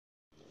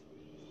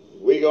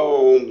we're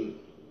going to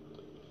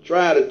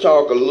try to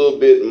talk a little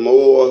bit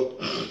more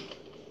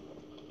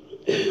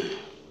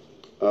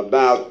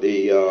about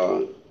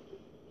the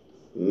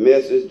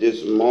message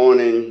this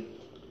morning.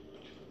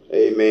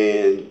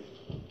 Amen.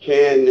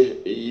 Can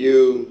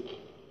you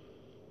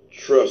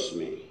trust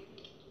me?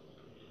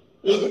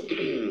 Y'all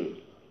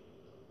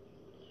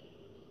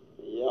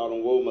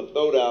done wore my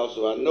throat out,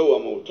 so I know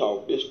I'm going to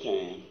talk this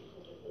time.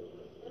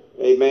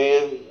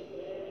 Amen.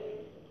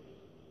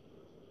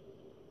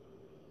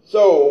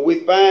 So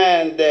we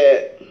find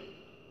that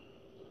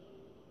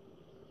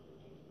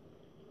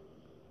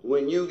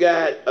when you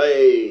got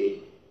a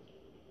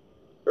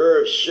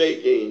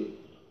earth-shaking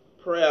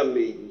prayer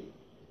meeting,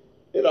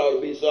 it ought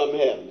to be something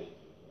happening.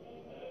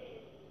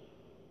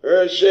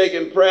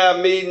 Earth-shaking prayer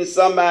meeting,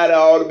 somebody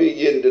ought to be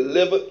getting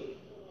delivered.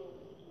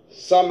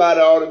 Somebody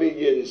ought to be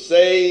getting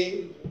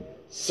saved.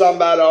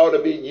 Somebody ought to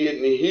be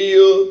getting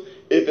healed.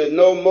 If it's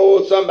no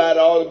more, somebody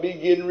ought to be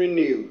getting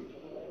renewed.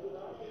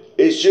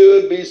 It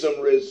should be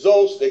some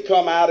results that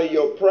come out of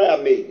your prayer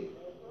meeting.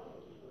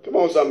 Come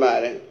on,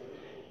 somebody.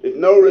 If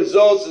no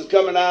results is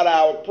coming out of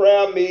our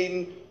prayer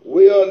meeting,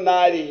 we're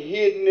not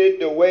hitting it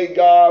the way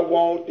God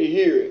wants to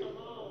hear it.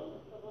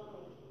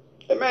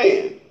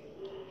 Amen.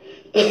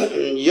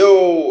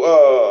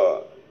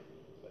 Your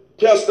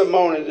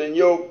testimonies and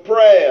your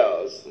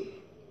prayers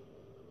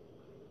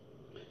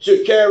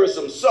should carry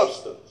some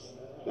substance.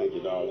 Thank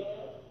you, darling.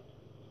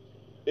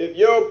 If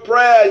your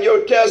prayer and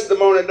your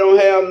testimony don't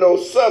have no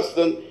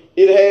substance,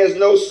 it has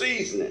no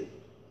seasoning.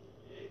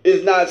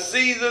 It's not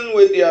seasoned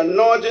with the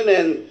anointing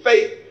and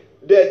faith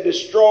that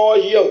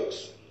destroys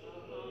yokes.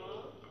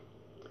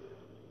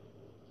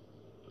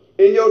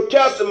 In your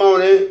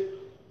testimony,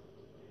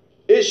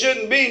 it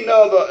shouldn't be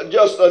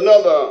just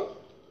another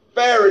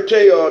fairy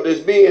tale that's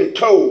being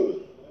told.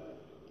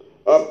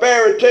 A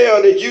fairy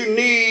tale that you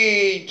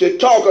need to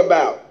talk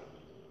about.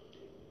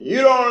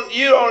 You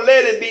don't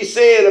let it be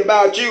said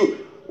about you,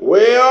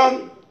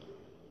 well,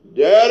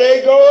 there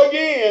they go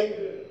again.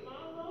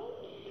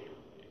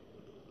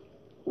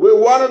 With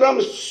one of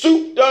them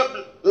souped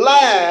up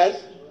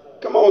lies.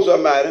 Come on,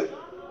 somebody.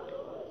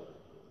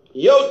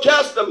 Your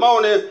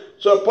testimony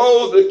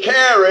supposed to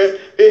carry,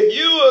 if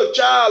you a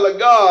child of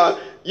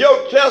God,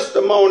 your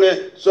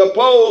testimony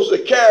supposed to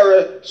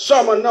carry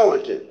some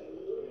anointing.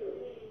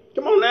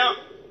 Come on now.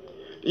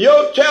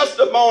 Your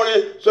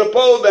testimony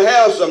supposed to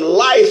have some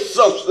life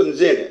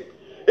substance in it.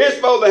 It's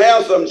supposed to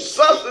have some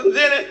substance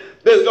in it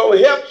that's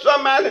going to help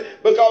somebody,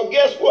 because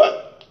guess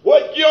what?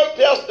 What your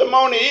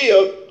testimony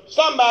is,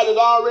 somebody's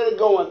already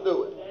going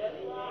through it.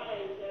 That's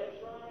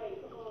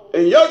right.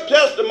 And your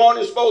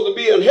testimony is supposed to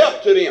be a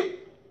help to them.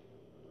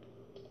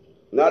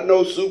 Not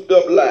no souped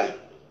up lie.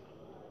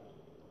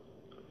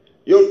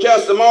 Your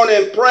testimony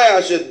and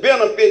prayer should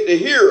benefit the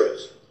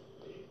hearers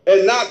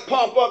and not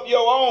pump up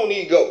your own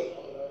ego.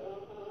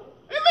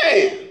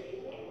 Amen.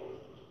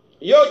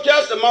 Your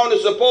testimony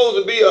is supposed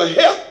to be a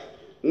help,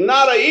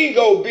 not an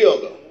ego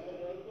builder.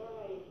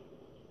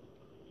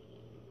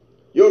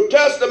 Your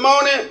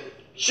testimony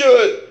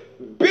should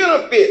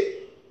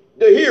benefit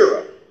the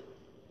hearer.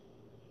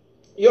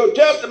 Your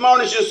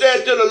testimony should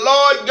say to the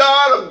Lord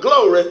God of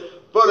glory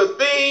for the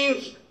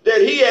things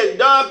that he has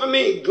done for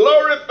me,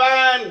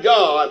 glorifying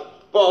God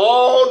for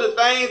all the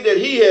things that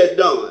he has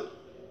done.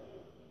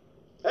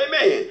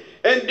 Amen.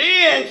 And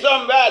then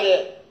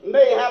somebody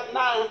may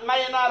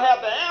not have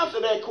to answer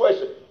that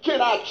question.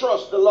 Can I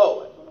trust the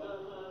Lord?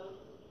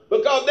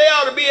 Because they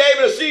ought to be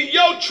able to see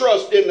your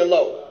trust in the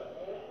Lord.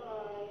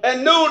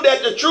 And know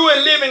that the true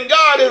and living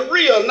God is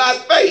real, not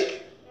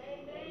fake.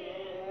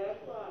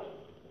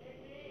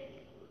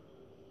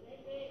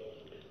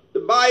 The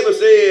Bible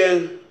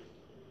says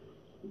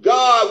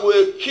God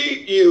will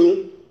keep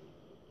you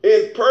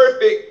in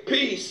perfect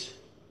peace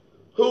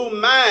whose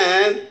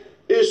mind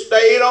is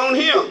stayed on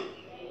him.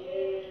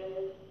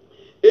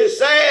 It's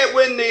sad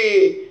when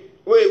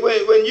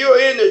you're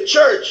in the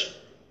church,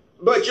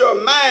 but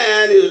your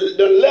mind is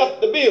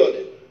left the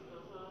building.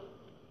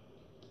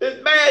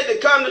 It's bad to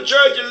come to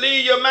church and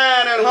leave your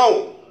mind at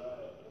home.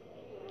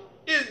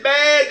 It's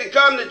bad to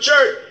come to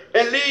church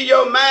and leave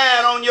your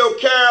mind on your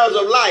cares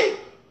of life.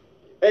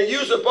 And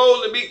you're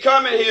supposed to be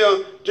coming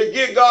here to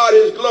give God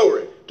his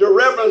glory, to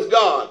reverence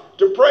God,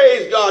 to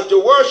praise God, to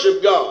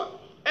worship God.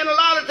 And a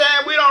lot of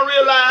times we don't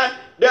realize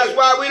that's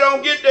why we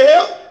don't get the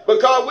help.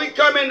 Because we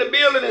come in the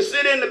building and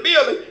sit in the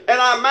building and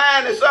our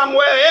mind is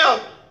somewhere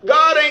else.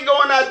 God ain't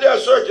going out there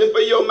searching for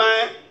your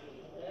mind.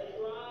 That's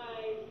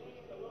right.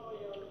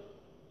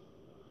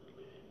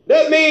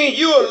 That means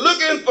you are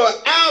looking for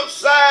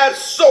outside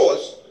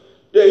source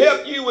to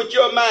help you with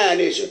your mind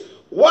issue.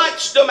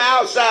 Watch them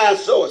outside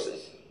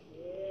sources.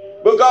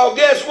 Because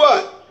guess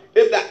what?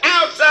 If the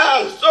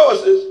outside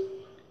sources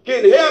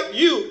can help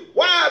you,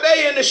 why are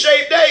they in the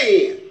shape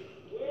they in?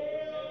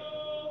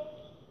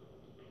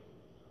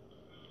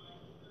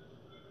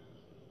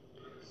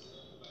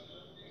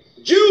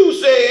 Jude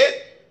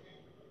said,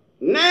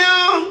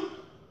 now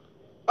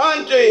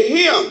unto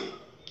him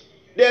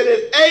that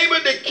is able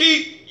to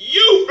keep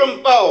you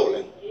from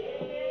falling.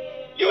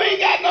 You ain't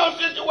got no got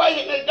a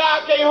situation that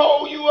God can't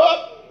hold you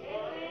up.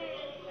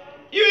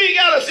 You ain't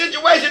got a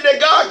situation that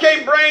God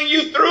can't bring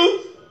you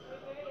through.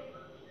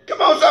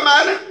 Come on,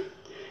 somebody.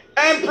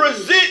 And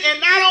present,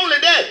 and not only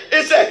that,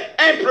 it said,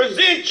 and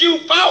present you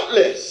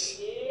faultless.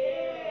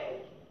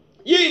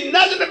 You ain't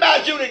nothing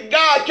about you that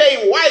God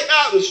can't wipe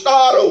out and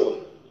start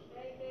over.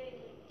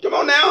 Come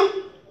on now.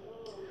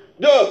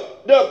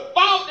 The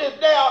fault is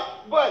there,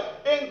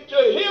 but to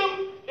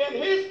him,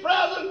 in his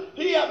presence,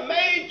 he has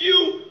made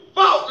you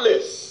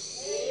faultless.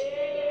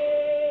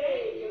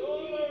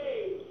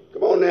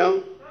 Come on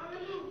now.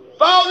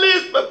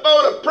 Faultless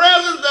before the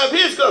presence of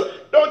his God.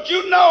 Don't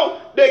you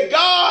know that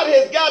God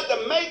has got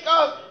to make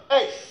us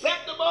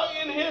acceptable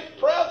in his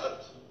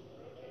presence?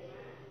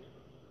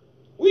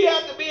 We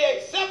have to be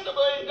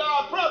acceptable in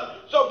God's presence.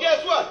 So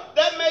guess what?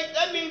 That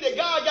means that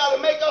God got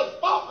to make us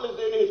faultless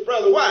in his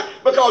presence. Why?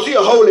 Because he's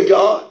a holy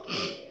God.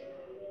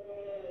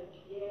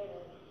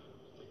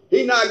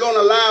 He's not going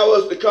to allow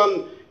us to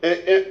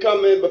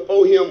come in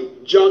before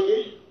him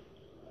junky.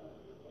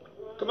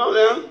 Come on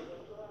now.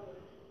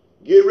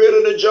 Get rid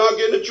of the junk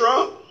in the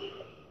trunk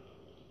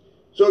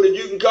so that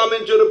you can come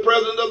into the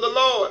presence of the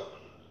Lord.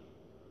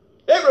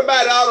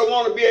 Everybody ought to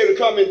want to be able to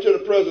come into the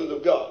presence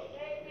of God.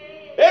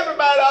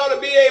 Everybody ought to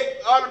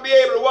be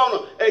able to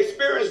want to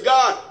experience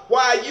God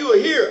while you are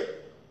here,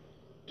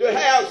 to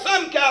have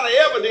some kind of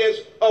evidence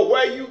of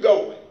where you're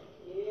going.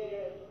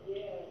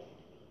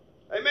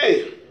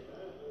 Amen.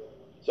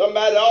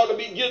 Somebody ought to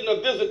be getting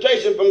a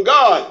visitation from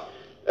God.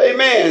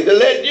 Amen. To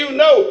let you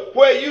know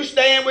where you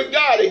stand with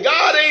God. If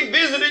God ain't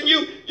visiting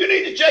you, you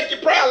need to check your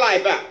prayer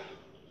life out.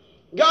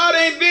 God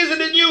ain't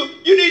visiting you,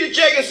 you need to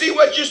check and see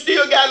what you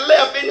still got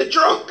left in the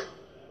trunk.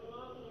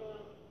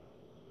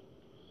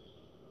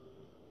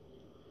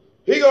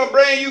 He's going to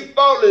bring you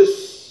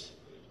faultless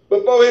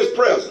before his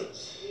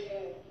presence.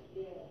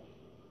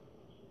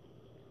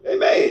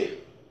 Amen.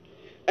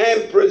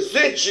 And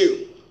present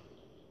you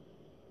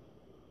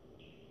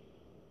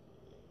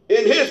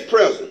in his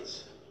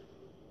presence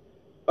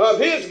of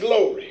his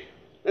glory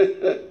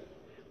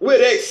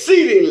with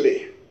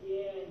exceedingly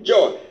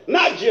joy.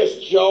 Not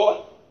just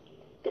joy.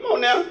 Come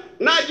on now.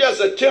 Not just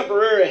a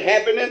temporary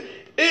happening.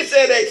 It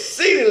said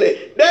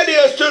exceedingly. That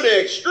is to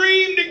the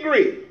extreme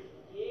degree.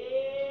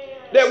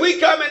 That we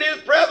come in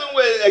his presence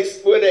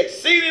with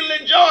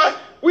exceedingly joy,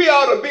 we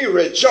ought to be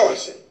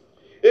rejoicing.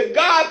 If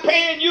God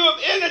paying you,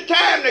 any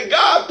time that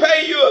God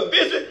pay you a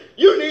visit,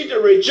 you need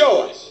to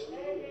rejoice.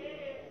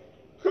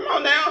 Come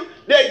on now.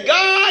 That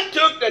God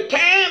took the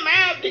time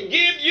out to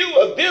give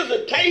you a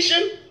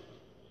visitation.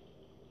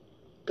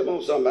 Come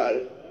on,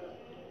 somebody.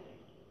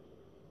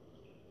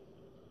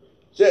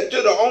 Said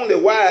to the only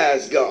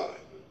wise God,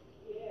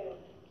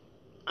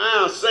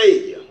 our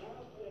Savior.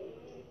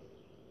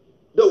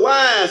 The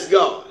wise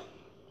God.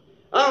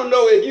 I don't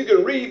know if you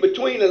can read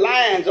between the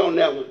lines on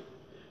that one.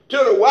 To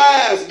the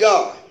wise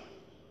God,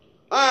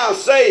 our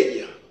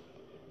Savior.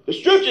 The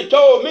scripture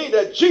told me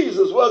that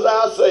Jesus was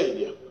our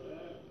Savior.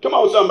 Come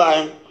on,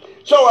 somebody.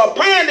 So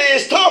apparently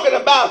it's talking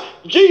about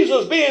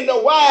Jesus being the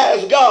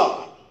wise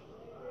God.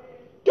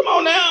 Come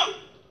on now.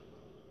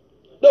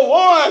 The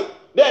one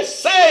that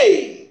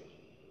saved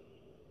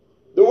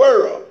the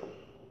world.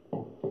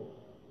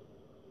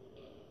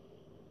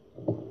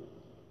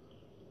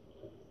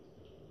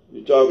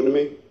 You talking to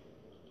me?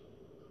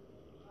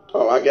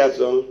 Oh, I got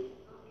some.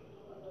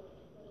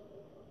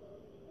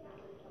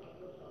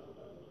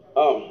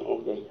 Oh,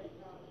 okay.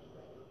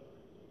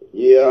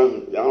 Yeah,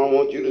 I don't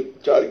want you to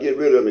try to get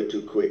rid of me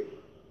too quick.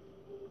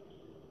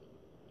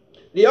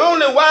 The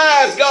only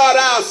wise God,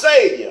 our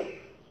Savior,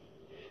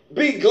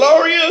 be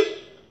glorious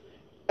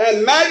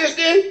and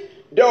majesty,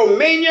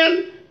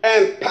 dominion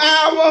and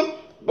power,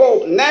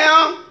 both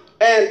now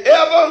and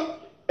ever.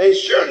 And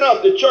sure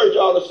enough, the church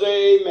ought to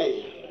say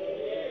amen.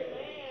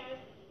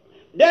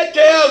 That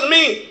tells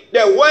me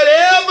that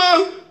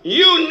whatever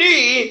you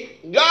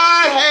need,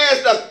 God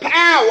has the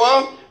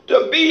power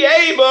to be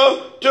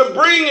able to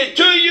bring it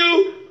to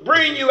you,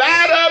 bring you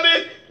out of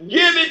it,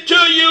 give it to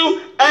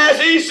you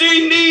as he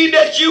see need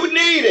that you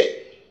need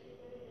it.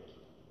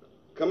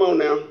 Come on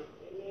now.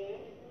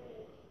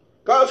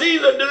 Because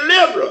he's a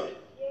deliverer.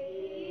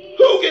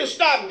 Who can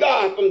stop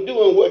God from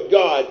doing what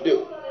God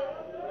do?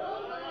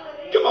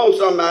 Come on,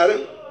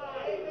 somebody.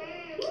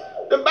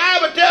 The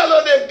Bible tells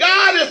us if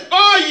God is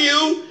for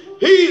you,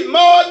 he's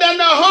more than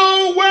the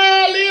whole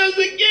world is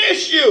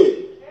against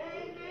you.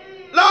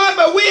 Lord,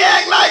 but we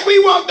act like we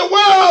want the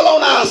world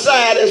on our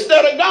side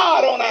instead of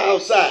God on our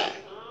side.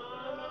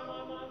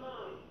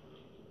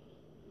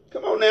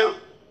 Come on now.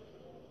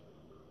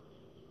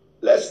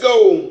 Let's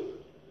go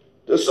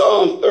to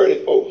Psalm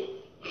 34.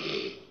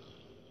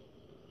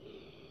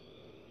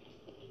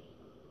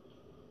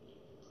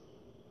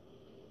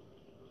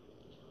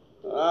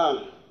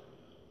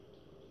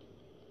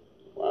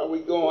 Where are we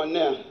going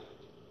now?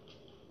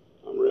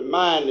 I'm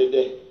reminded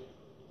that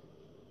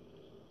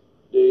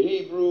the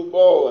Hebrew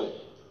boys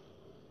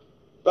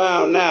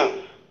found out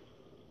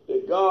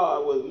that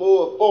God was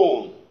more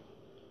for them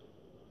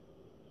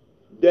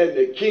than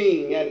the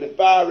king and the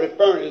fiery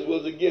furnace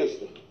was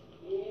against them.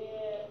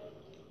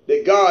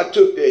 that God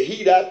took the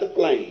heat out the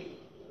flame.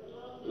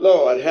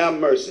 Lord, have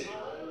mercy.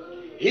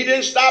 He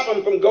didn't stop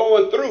them from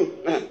going through.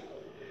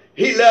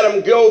 He let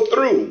them go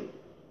through.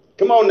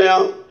 Come on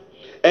now.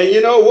 And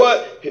you know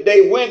what?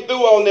 They went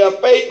through on their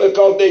faith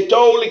because they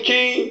told the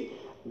king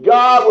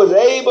God was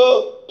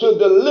able to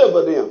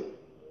deliver them.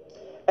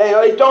 And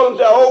they told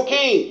him, "Oh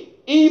king,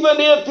 even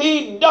if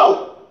he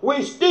don't,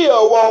 we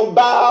still won't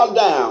bow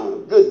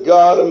down." Good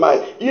God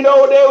Almighty. You know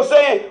what they were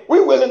saying?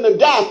 We're willing to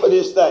die for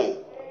this thing.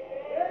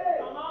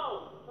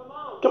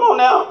 Come on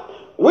now.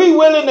 We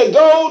willing to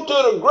go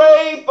to the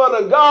grave for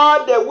the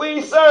God that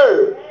we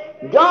serve.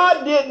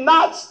 God did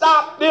not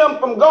stop them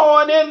from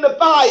going in the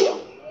fire.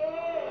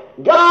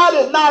 God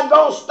is not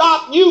going to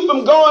stop you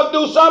from going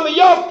through some of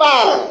your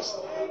fires.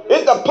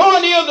 It's the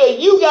point is that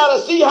you got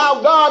to see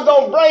how God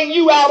going to bring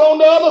you out on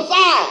the other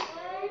side.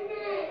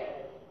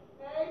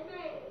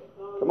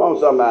 Come on,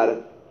 somebody.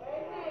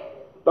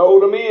 Throw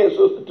them in,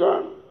 Sister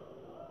Turner.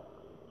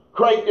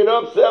 Cranked it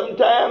up 7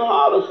 times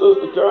harder,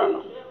 Sister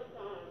Turner.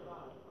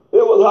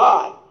 It was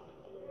hot.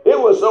 It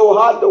was so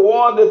hot the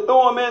ones that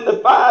threw them in the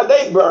fire,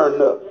 they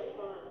burned up.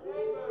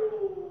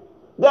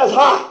 That's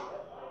hot.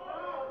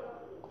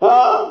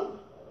 Huh?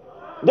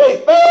 They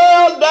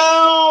fell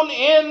down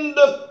in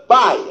the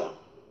fire.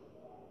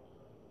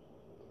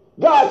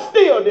 God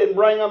still didn't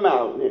bring them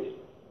out.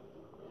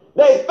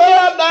 They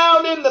fell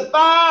down in the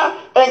fire,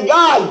 and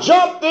God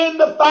jumped in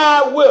the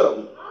fire with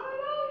them.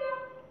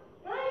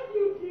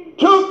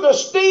 Took the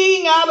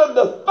sting out of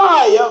the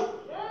fire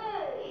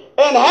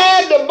and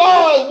had the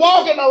boys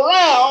walking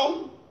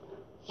around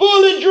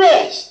fully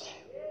dressed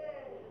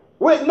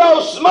with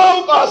no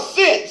smoke or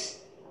scents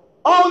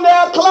on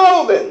their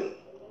clothing,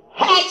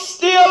 hats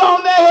still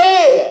on their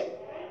head,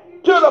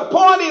 to the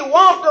point he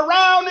walked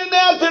around in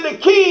there till the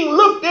king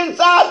looked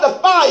inside the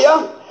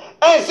fire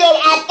and said,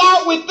 "I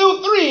thought we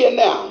threw 3 in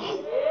there."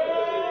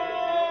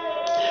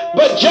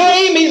 But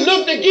James, he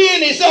looked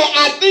again, he said,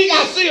 "I think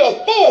I see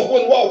a 4th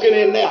one walking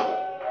in there."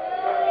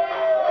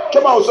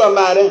 Come on,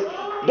 somebody.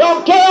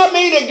 Don't tell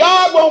me that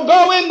God won't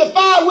go in the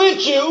fire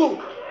with you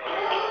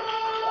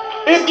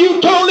if you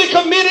totally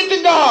committed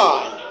to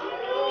God.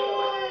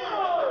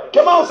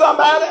 Come on,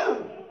 somebody.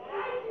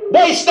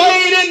 They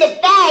stayed in the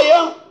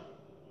fire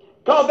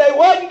because they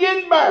wasn't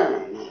getting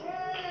burned.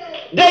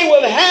 They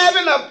were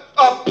having a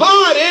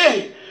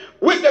party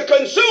with the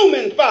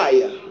consuming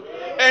fire,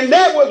 and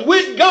that was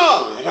with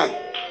God,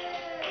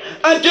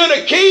 until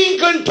the king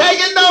couldn't take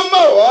it no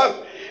more,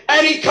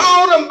 and he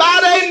called them by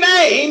their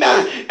name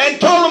and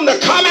told them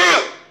to come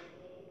out.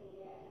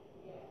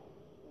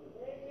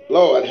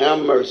 Lord, have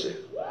mercy.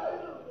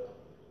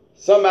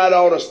 Somebody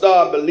ought to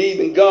start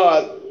believing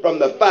God from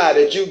the fire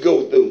that you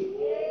go through.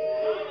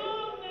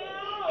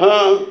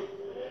 Huh?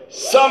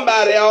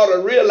 Somebody ought to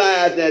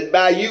realize that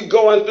by you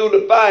going through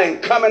the fire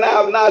and coming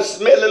out not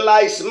smelling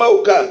like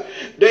smoke,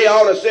 they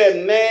ought to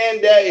say,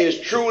 "Man, there is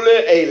truly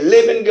a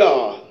living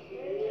God.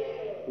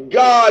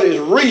 God is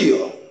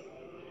real."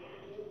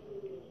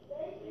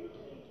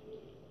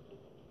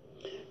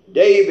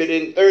 David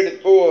in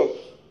 34th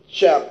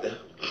chapter,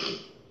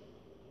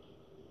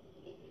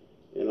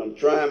 and I'm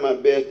trying my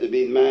best to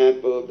be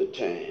mindful of the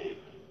time.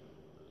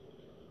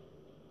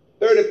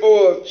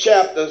 34th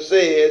chapter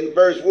said,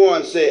 verse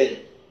 1 said,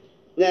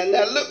 now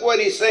look what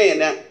he's saying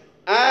now.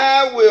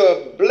 "I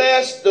will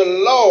bless the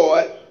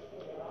Lord."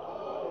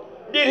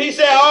 Did he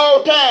say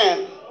all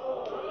time?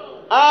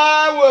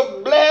 I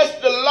will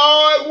bless the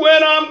Lord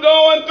when I'm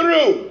going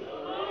through.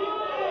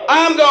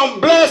 I'm going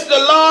to bless the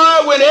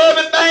Lord when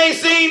everything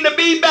seems to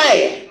be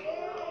bad.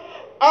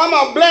 I'm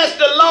going to bless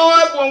the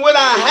Lord when what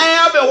I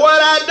have and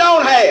what I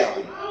don't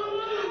have.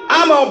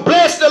 I'm going to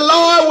bless the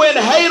Lord when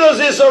haters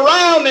is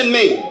surrounding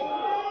me.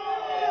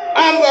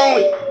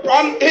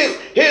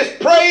 His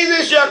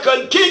praises shall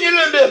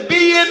continually to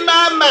be in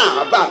my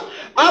mouth.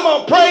 I'm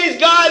going to praise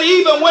God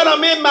even when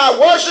I'm in my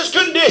worst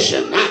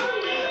condition.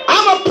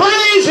 I'm going to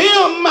praise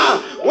him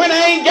when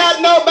I ain't got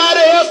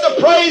nobody else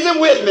to praise him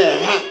with me.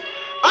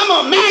 I'm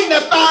going to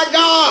magnify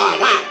God.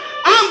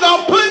 I'm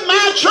going to put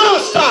my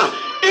trust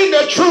in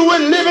the true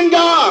and living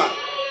God.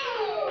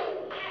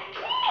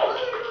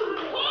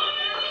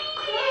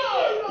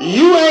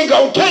 You ain't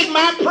going to take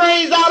my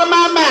praise out of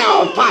my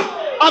mouth.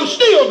 I'm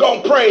still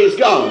going to praise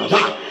God.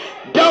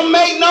 Don't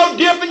make no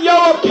difference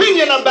your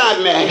opinion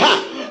about me.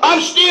 I'm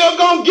still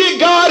going to give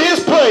God his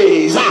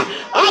praise.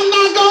 I'm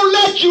not going to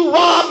let you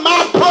rob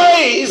my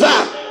praise.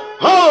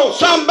 Oh,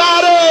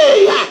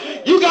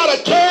 somebody, you got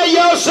to tell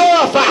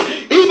yourself,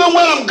 even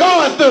when I'm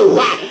going through,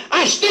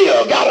 I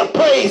still got a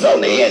praise on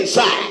the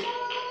inside.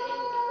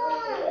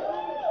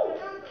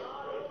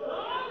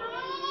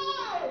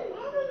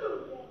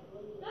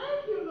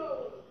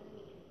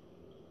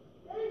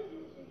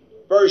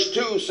 Verse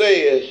 2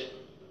 says,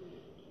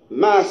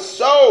 "My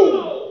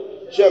soul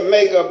shall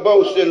make a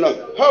boast in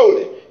the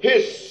holy."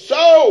 His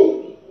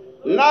soul,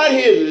 not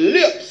his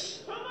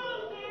lips.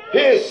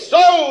 His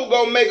soul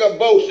gonna make a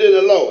boast in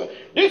the Lord.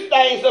 This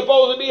thing's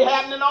supposed to be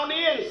happening on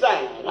the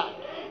inside.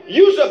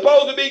 You're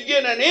supposed to be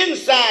getting an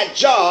inside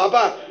job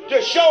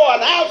to show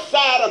an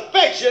outside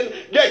affection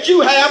that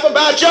you have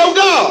about your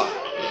God.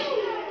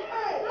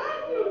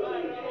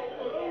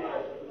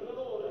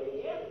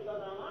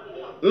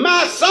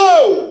 My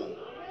soul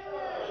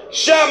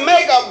shall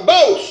make a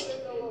boast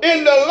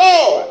in the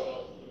Lord,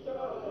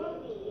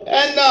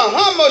 and the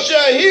humble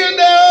shall hear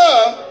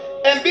thereof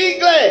and be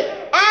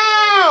glad.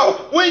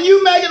 Oh, when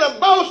you making a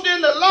boast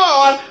in the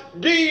Lord,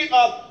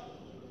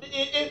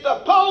 it's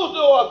supposed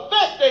to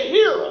affect the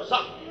hearers.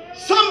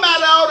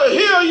 Somebody ought to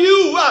hear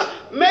you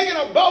making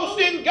a boast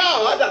in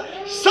God.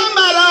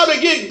 Somebody ought to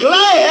get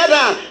glad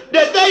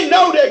that they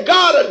know that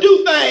God will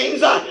do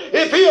things.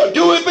 If he'll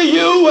do it for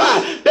you,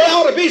 they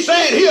ought to be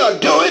saying he'll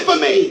do it for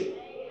me.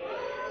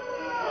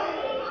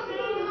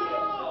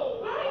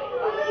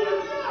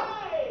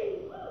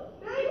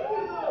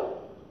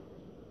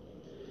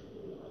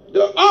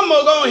 The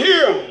humble gonna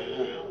hear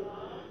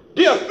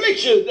the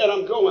afflictions that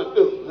I'm going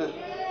through.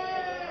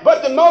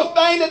 But the most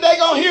thing that they're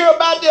going to hear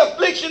about the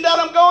affliction that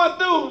I'm going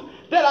through,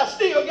 that I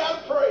still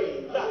got to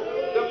praise.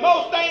 The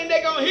most thing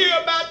they're going to hear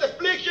about the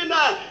affliction,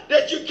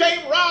 that you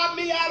can't rob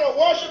me out of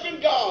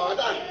worshiping God.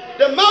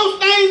 The most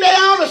thing they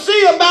ought to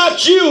see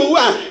about you,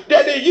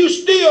 that you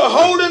still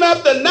holding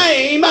up the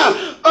name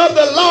of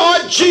the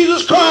Lord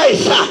Jesus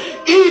Christ,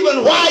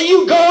 even while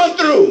you going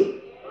through.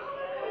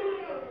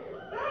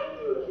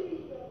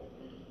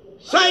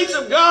 Saints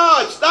of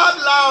God, stop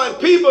allowing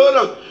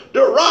people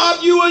to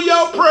rob you of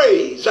your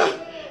praise.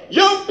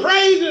 Your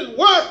praise is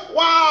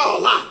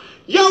worthwhile.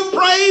 Your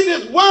praise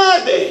is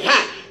worthy.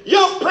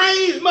 Your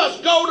praise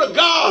must go to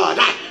God.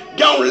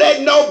 Don't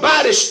let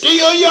nobody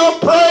steal your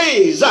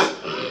praise.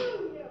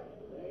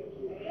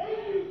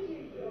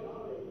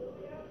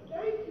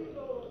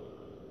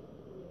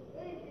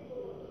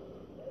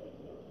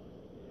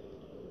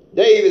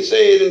 David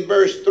said in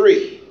verse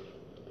 3,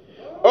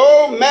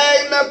 "Oh,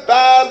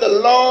 magnify the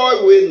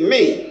Lord with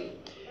me,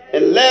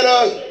 and let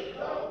us..."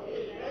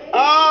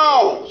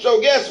 Oh,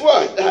 so guess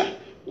what?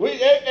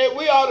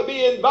 We ought to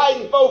be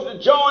inviting folks to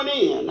join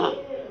in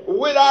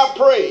with our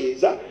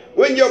praise.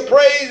 When your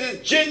praise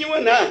is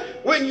genuine,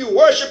 when you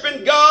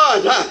worshiping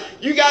God,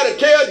 you got to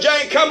tell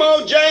James, come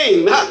on,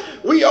 James,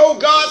 we owe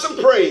God some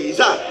praise.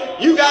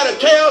 You got to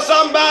tell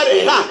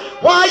somebody,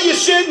 why you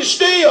sitting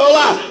still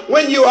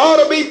when you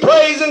ought to be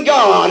praising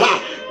God?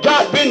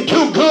 God been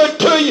too good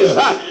to you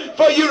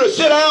for you to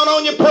sit down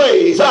on your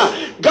praise.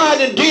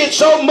 God did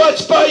so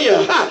much for you.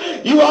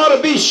 You ought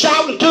to be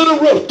shouting to the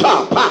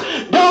rooftop.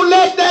 Don't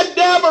let that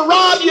devil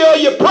rob you of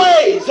your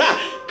praise.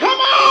 Come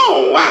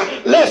on,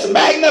 let's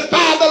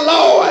magnify the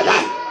Lord.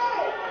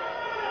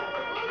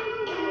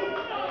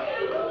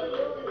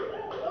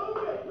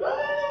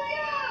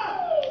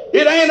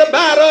 It ain't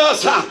about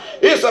us.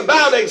 It's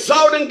about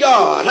exalting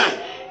God.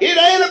 It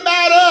ain't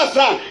about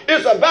us.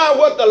 It's about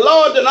what the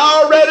Lord done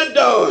already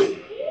done.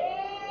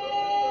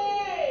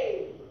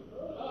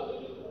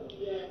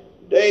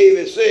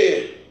 David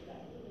said,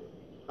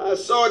 I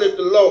sought at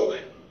the Lord,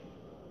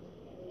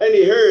 and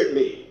he heard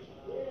me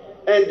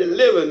and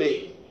delivered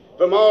me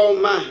from all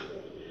my...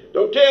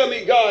 Don't tell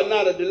me God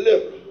not a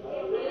deliverer.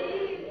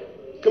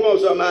 Come on,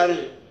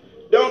 somebody.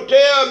 Don't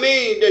tell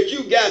me that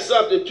you got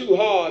something too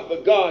hard for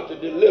God to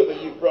deliver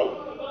you from.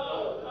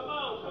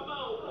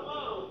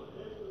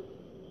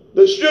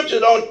 The scripture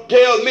don't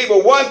tell me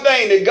but one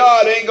thing that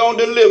God ain't going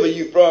to deliver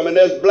you from, and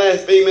that's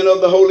blaspheming of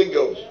the Holy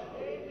Ghost.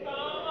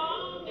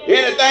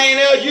 Anything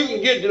else, you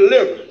can get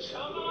deliverance.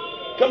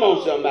 Come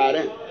on,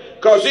 somebody.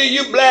 Because see,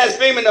 you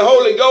blaspheming the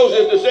Holy Ghost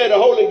is to say the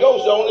Holy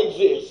Ghost don't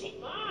exist.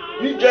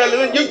 You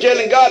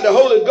telling God the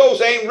Holy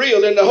Ghost ain't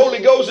real, and the Holy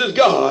Ghost is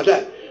God.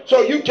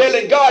 So you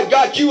telling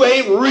God you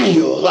ain't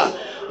real.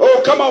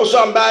 Oh, come on,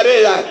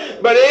 somebody.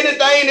 But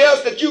anything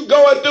else that you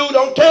going through,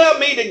 don't tell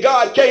me that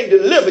God can't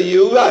deliver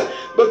you,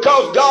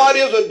 because God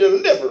is a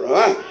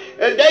deliverer.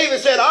 And David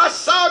said, I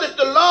sought at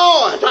the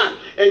Lord.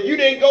 And you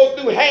didn't go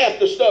through half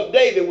the stuff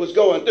David was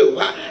going through.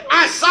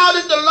 I sought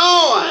at the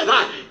Lord,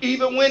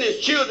 even when his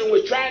children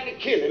was trying to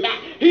kill him.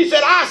 He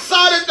said, I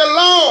sought at the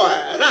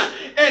Lord,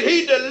 and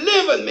he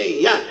delivered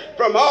me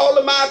from all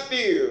of my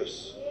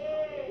fears.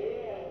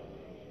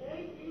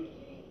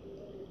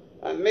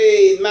 I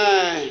made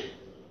my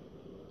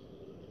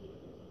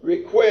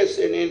request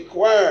and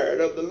inquired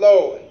of the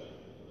Lord,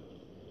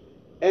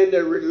 and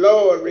the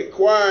Lord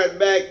required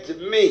back to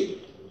me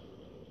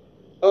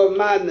of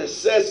my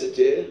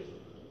necessity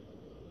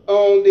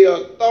on the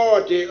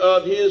authority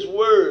of his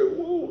word.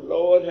 Ooh,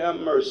 Lord have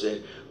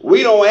mercy.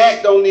 We don't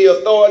act on the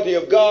authority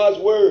of God's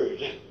word.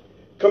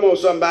 Come on,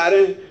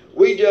 somebody.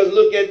 We just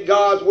look at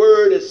God's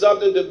word as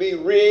something to be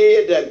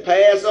read and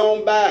pass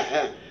on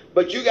by.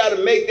 But you got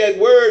to make that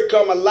word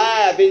come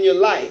alive in your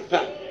life.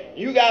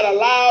 You got to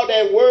allow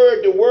that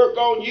word to work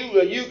on you,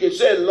 and you can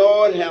say,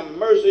 Lord have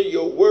mercy,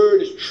 your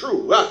word is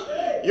true.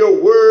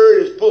 Your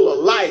word is full of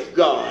life,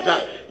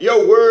 God.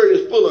 Your word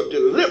is full of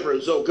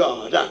deliverance, oh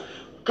God.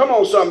 Come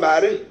on,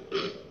 somebody.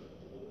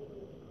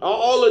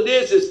 All of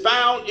this is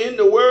found in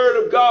the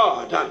word of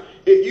God.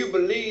 if you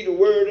believe the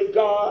word of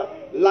God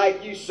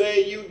like you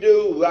say you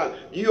do,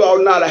 you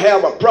ought not to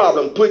have a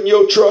problem putting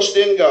your trust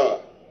in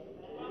God.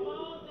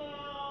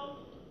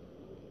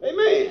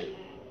 Amen.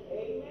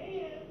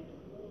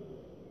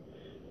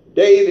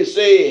 David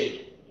said,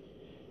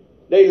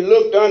 they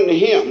looked unto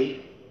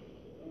him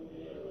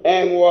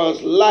and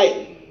was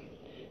lightened,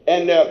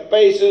 and their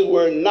faces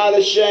were not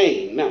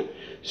ashamed. Now,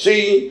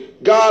 see,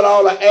 God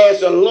ought to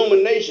add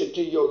illumination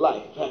to your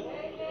life.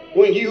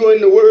 When you're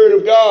in the Word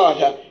of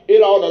God,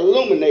 it ought to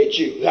illuminate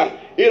you.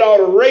 It ought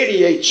to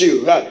radiate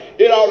you.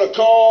 It ought to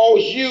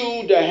cause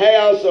you to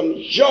have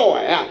some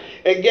joy.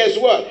 And guess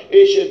what?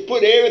 It should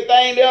put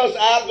everything else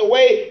out of the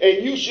way,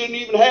 and you shouldn't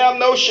even have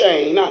no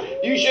shame.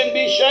 You shouldn't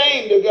be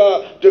ashamed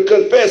to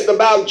confess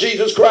about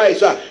Jesus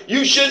Christ.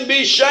 You shouldn't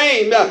be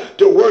ashamed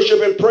to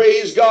worship and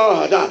praise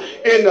God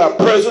in the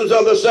presence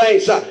of the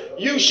saints.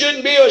 You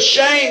shouldn't be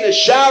ashamed to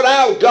shout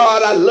out,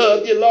 God, I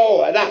love you,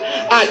 Lord.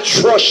 I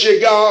trust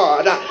you,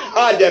 God.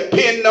 I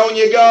depend on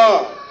you,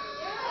 God.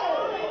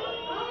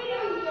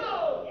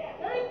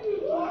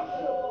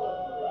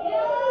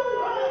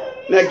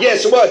 Now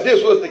guess what?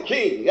 This was the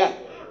king.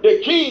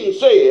 The king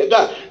said,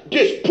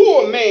 this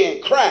poor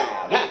man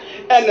cried,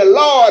 and the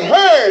Lord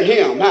heard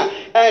him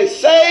and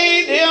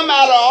saved him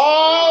out of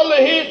all of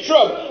his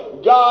trouble.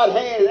 God's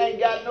hand ain't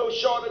got no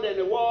shorter than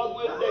it was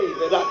with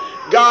David.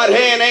 God's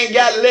hand ain't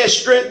got less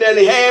strength than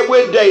he had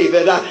with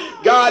David.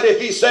 God,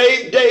 if he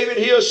saved David,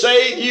 he'll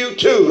save you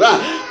too.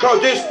 Because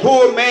this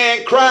poor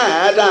man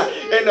cried.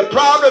 And the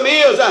problem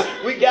is,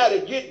 we got to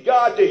get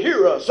God to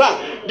hear us.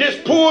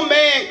 This poor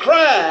man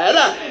cried,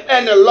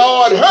 and the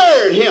Lord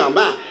heard him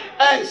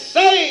and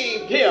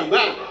saved him.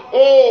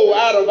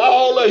 Out of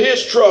all of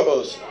his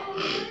troubles.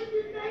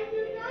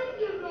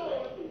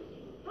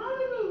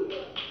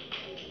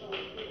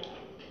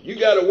 You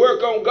got to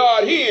work on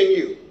God hearing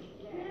you.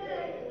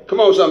 Come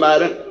on,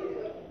 somebody.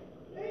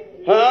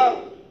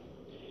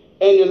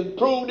 And to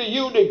prove to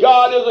you that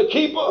God is a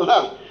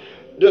keeper.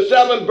 The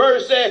 7th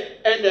verse said,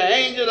 and the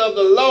angel of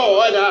the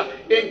Lord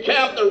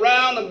encamped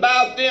around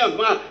about them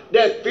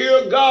that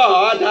fear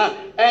God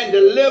and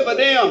deliver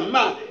them.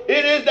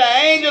 It is the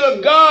angel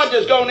of God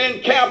that's going to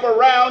encamp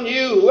around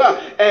you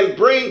and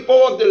bring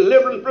forth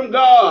deliverance from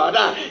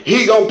God.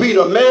 He going to be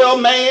the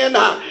mailman.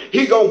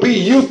 He going to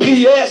be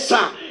UPS.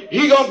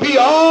 He going to be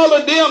all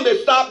of them that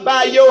stop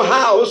by your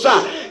house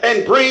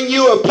and bring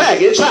you a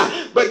package.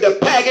 But the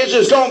package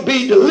is going to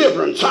be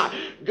deliverance.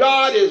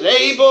 God is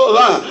able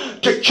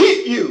to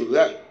keep you.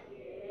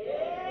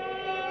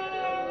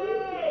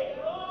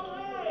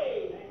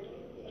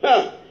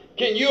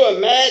 Can you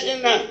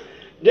imagine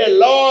the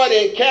Lord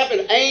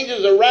encamping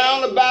angels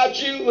around about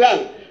you?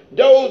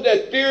 Those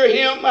that fear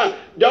him,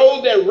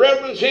 those that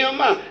reverence him,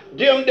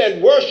 them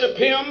that worship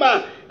him,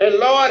 and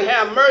Lord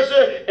have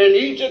mercy, and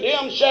each of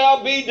them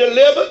shall be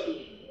delivered.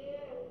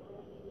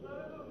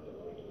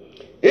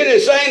 It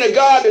is saying to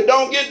God that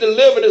don't get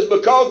delivered is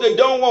because they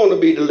don't want to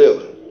be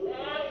delivered.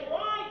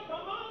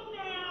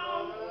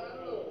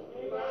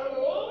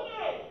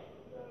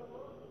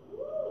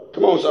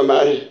 Come on,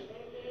 somebody.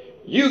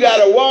 You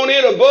got to want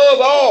it above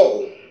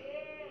all.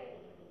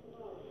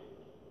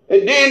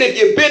 And then if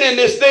you've been in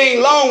this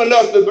thing long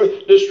enough,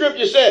 the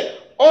scripture said,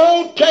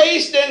 oh,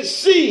 taste and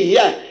see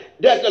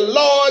that the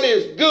Lord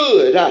is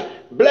good.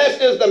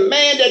 Blessed is the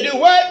man that do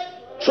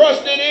what?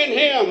 Trusted in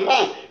him.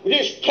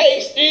 This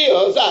taste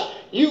is,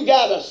 you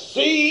got to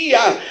see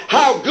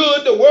how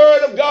good the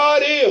word of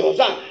God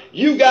is.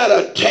 You got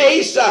to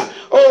taste,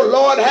 oh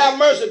Lord have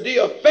mercy, the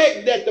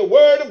effect that the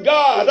word of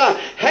God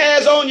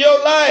has on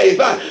your life.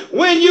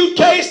 When you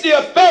taste the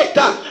effect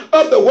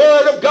of the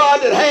word of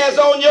God that has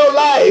on your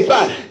life,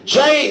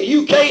 Jane,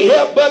 you can't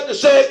help but to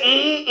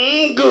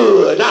say,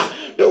 good.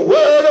 The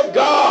word of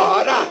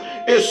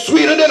God is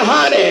sweeter than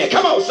honey.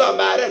 Come on,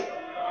 somebody.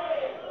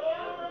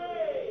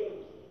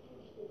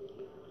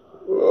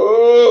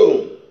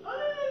 Oh.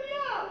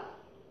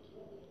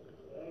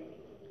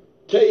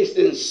 Taste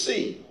and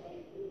see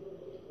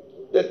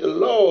that the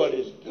Lord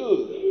is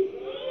good.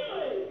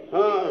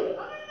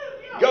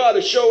 God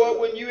will show up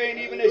when you ain't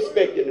even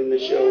expecting him to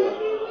show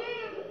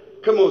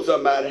up. Come on,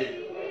 somebody.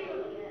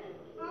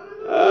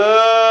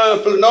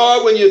 For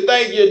Lord, when you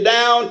think you're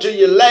down to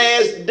your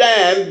last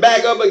dime,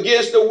 back up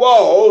against the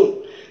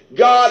wall,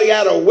 God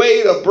got a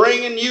way of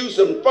bringing you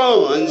some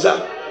funds.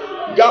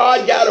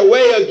 God got a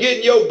way of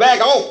getting your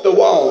back off the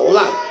wall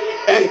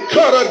and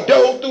cut a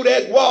door through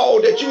that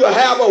wall that you will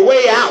have a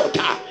way out.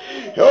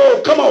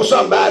 Oh, come on,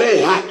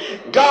 somebody.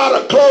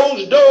 God will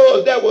close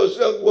doors that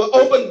will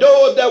open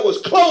doors that was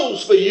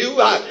closed for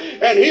you,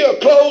 and he'll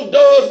close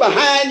doors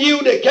behind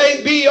you that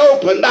can't be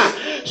opened.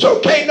 So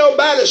can't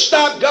nobody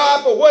stop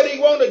God for what he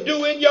want to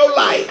do in your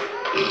life.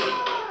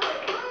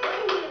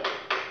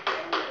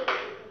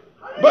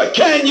 But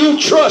can you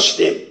trust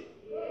him?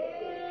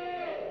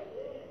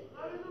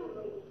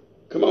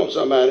 Come on,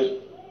 somebody.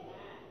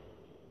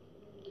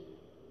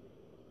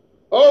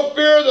 Oh,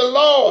 fear the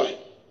Lord,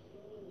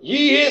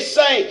 ye his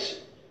saints,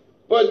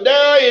 for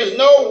there is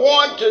no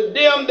want to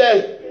them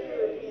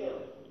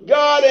that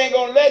God ain't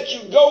going to let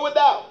you go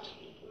without.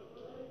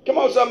 Come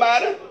on,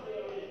 somebody.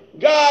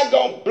 God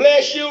gonna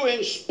bless you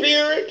in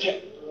spirit,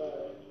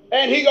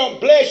 and he gonna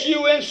bless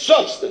you in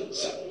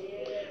substance.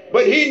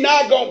 But he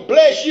not gonna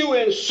bless you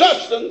in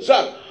substance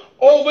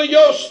over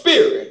your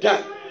spirit.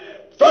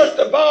 First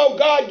of all,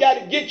 God got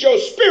to get your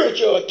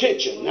spiritual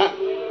attention.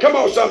 Come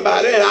on,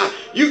 somebody.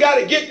 You got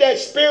to get that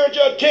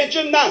spiritual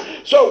attention.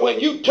 So when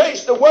you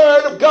taste the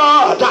word of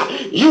God,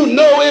 you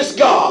know it's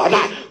God.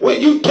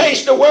 When you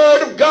taste the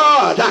word of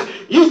God,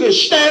 you can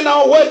stand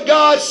on what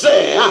God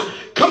said.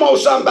 Come on,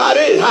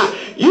 somebody.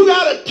 You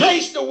got to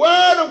taste the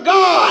word of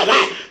God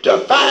to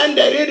find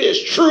that it is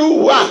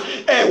true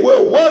and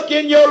will work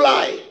in your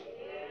life.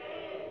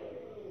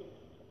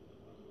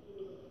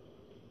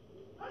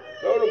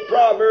 Go to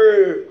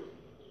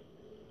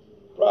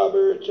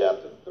Proverbs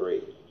chapter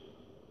 3.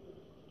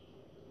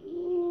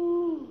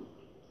 Ooh.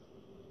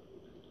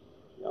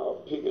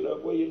 Y'all picking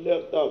up where you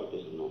left off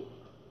this morning.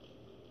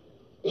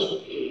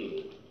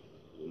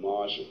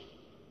 Marshall.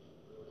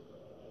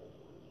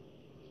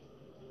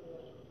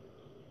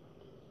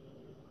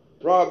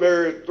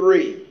 Proverbs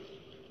 3.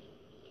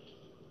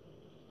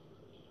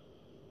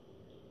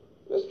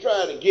 Let's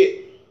try to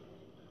get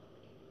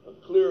a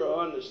clearer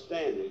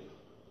understanding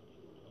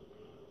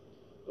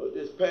of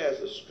this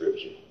passage of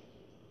scripture.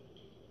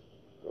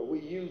 But we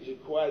use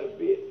it quite a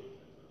bit.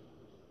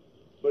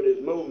 But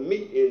there's more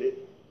meat in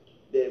it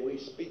than we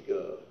speak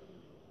of.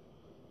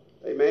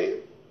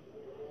 Amen.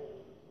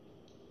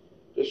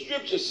 The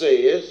scripture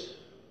says,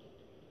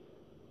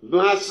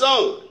 my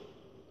son.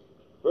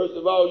 First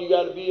of all, you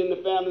got to be in the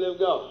family of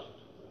God.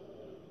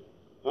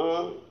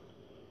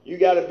 You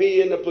got to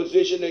be in the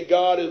position that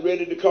God is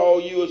ready to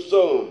call you a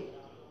son,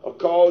 or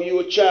call you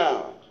a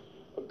child,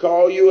 or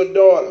call you a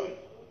daughter.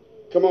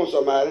 Come on,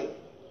 somebody.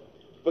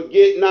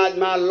 Forget not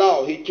my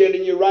law. He's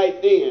telling you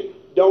right then,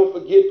 don't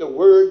forget the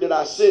word that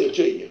I sent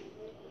to you.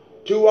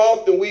 Too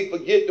often we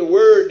forget the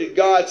word that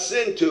God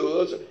sent to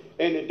us,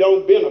 and it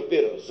don't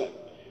benefit us.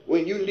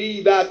 When you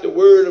leave out the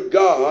word of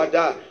God,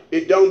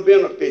 it don't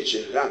benefit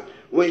you.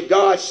 When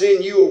God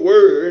send you a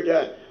word,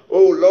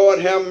 oh Lord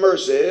have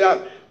mercy,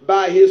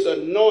 by his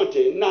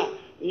anointing,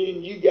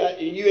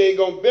 you ain't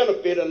going to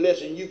benefit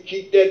unless you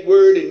keep that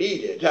word and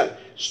eat it.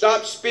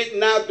 Stop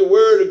spitting out the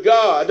word of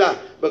God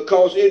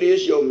because it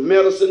is your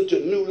medicine to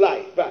new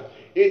life.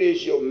 It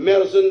is your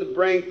medicine to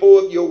bring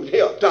forth your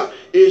health.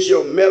 It is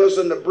your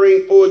medicine to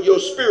bring forth your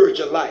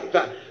spiritual life.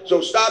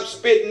 So stop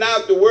spitting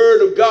out the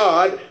word of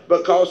God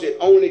because it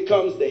only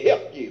comes to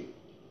help you.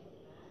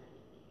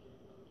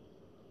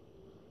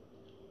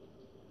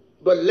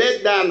 But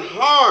let thine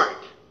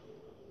heart,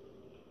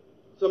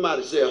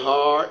 somebody say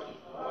heart.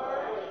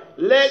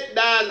 Let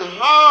thine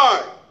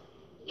heart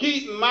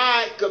keep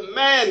my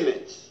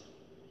commandments.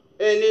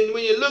 And then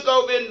when you look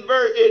over in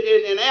verse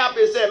in Amp,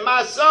 it said,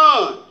 my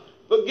son,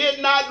 forget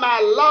not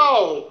my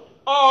law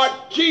or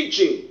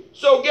teaching.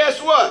 So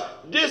guess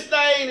what? This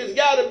thing has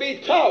got to be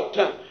taught.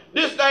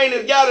 This thing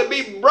has got to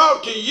be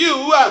brought to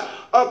you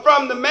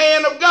from the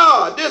man of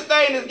God. This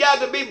thing has got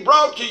to be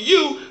brought to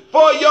you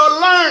for your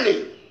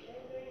learning.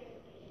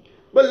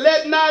 But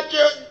let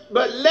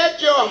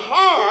your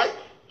heart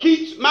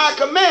keep my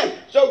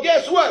commandment. So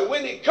guess what?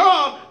 When it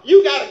comes,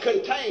 you got to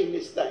contain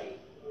this thing.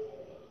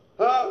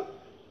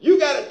 You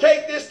got to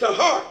take this to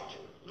heart.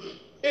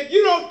 If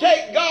you don't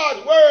take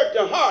God's word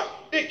to heart,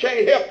 it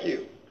can't help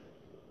you.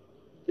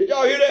 Did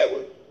y'all hear that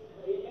one?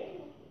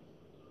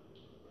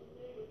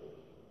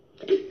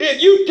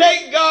 If you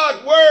take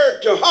God's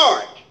word to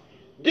heart,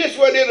 this is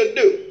what it'll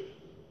do.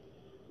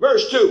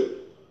 Verse 2.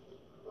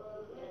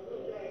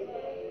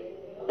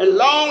 And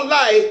long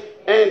life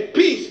and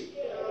peace.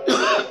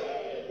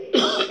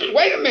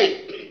 Wait a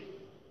minute.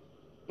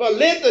 For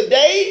length of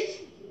days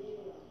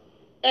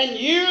and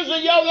years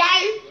of your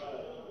life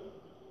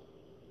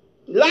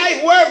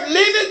worth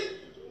living.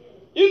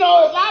 You know,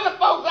 a lot of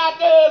folks out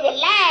there is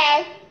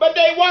alive, but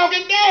they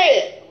walking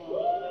dead.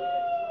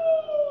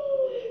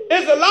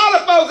 There's a lot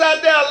of folks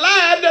out there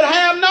alive that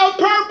have no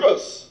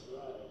purpose.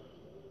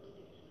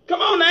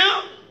 Come on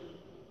now.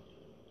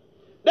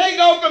 They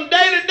go from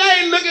day to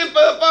day looking for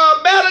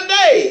a better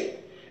day.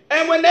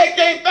 And when they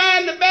can't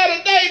find the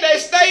better day, they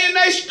stay in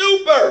their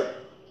stupor.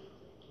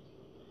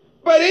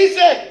 But he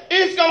said,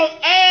 it's going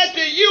to add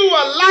to you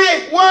a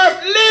life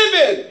worth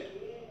living.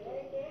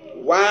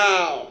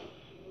 Wow.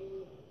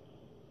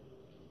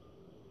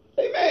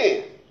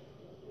 Amen.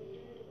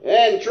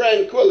 And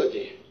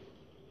tranquility.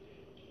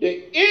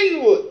 The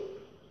inward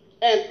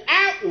and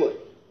outward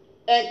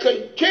and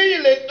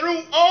continually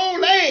through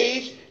old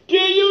age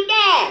till you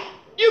die.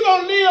 You're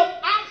going to live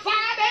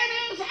outside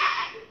and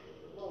inside.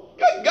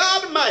 Good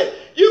God Almighty.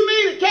 You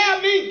mean to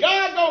tell me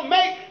God going to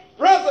make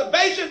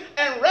preservation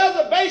and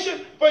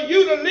reservation for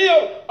you to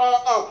live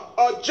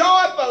a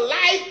joyful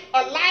life,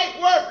 a life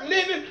worth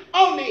living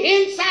on the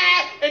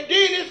inside, and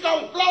then it's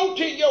going to flow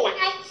to your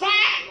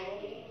outside?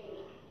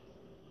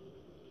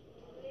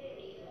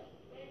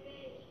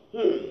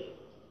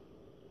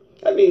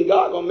 That means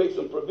God going to make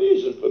some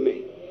provision for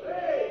me.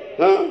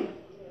 Huh?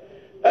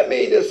 That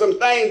means there's some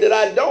things that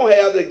I don't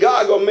have that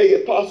God going to make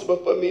it possible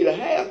for me to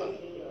have them.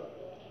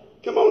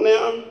 Come on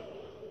now.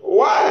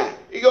 Why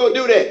he gonna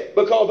do that?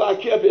 Because I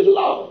kept his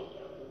law.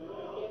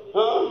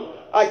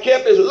 I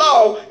kept his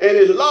law, and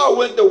his law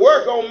went to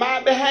work on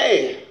my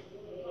behalf.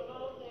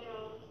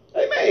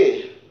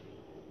 Amen.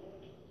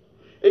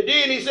 And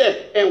then he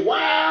said, and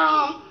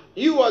while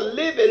you are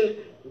living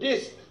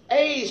this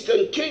age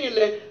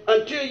continually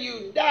until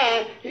you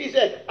die, he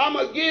said, I'm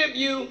going to give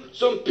you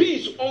some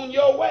peace on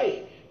your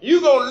way.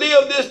 You're going to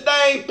live this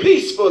thing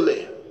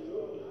peacefully.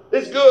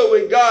 It's good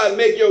when God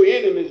make your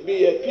enemies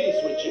be at peace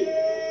with you.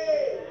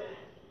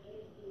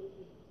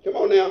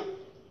 Come on now.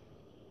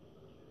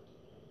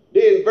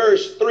 Then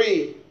verse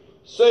 3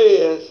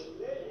 says,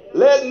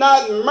 let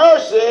not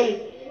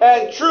mercy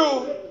and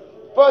truth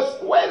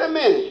wait a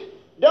minute.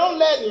 Don't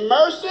let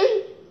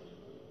mercy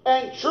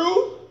and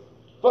truth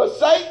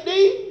forsake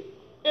thee.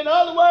 In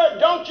other words,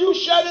 don't you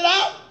shut it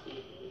out.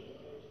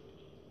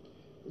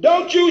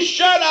 Don't you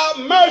shut out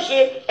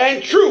mercy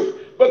and truth.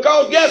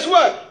 Because guess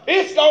what?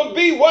 It's going to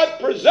be what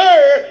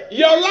preserves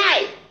your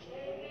life.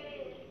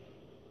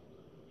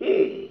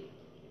 Then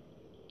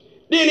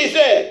he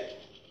said,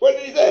 what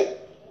did he say?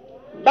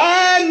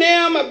 Bind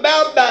them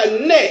about thy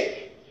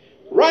neck.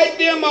 Write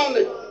them on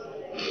the...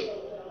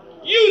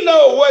 You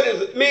know what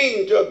it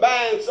means to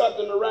bind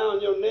something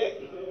around your neck.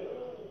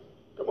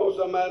 Come on,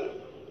 somebody.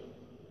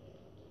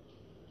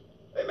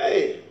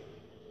 Amen.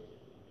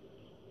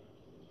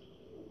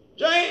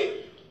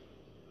 James,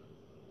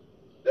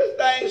 this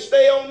thing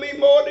stay on me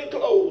more than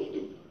clothes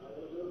do.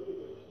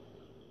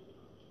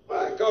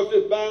 Why? Because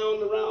it's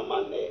bound around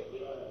my neck.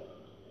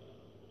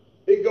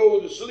 It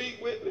goes to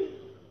sleep with me.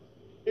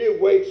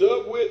 It wakes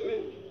up with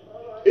me.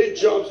 It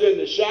jumps in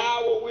the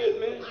shower with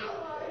me.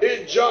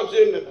 It jumps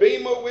in the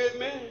Beamer with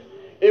me.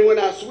 And when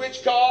I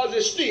switch cars,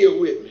 it's still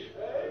with me.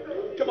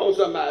 Come on,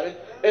 somebody.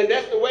 And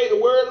that's the way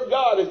the word of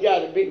God has got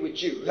to be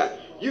with you.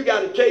 You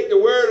got to take the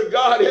word of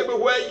God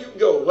everywhere you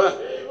go.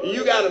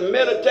 You got to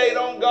meditate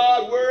on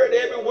God's word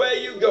everywhere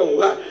you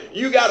go.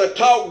 You got to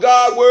talk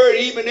God's word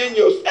even in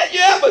your... Have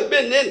you ever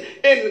been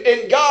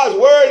in God's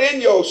word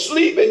in your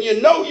sleep and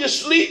you know you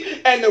sleep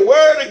and the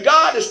word of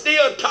God is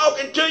still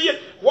talking to you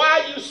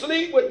while you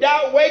sleep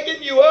without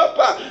waking you up?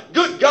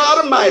 Good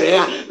God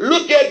Almighty,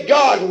 look at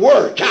God's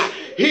work.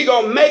 He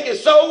going to make it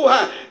so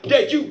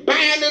that you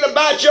bind it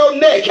about your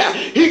neck.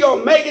 He going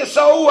to make it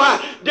so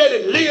that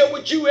it live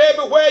with you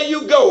everywhere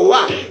you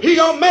go. He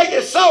going to make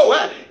it so,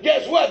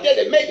 guess what, that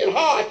it make it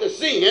hard to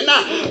sin.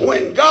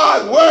 When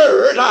God's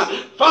word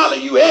follow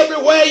you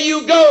everywhere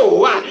you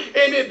go, and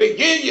it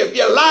begin, if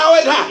you allow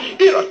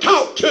it, it'll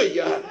talk to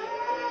you.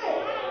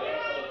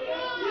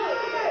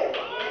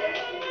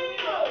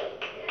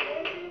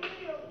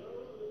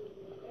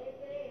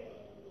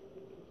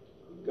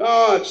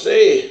 God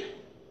said,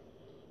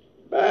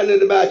 bind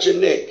it about your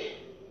neck.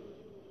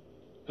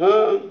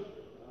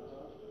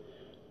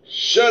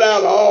 Shut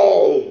out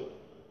all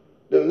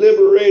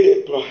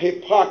deliberated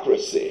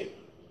hypocrisy.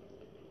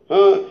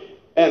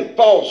 And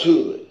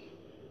falsehood.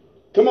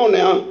 Come on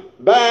now.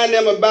 Bind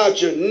them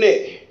about your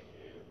neck.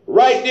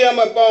 Write them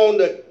upon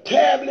the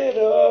tablet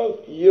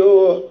of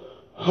your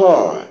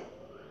heart.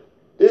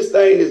 This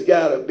thing has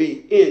got to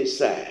be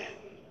inside.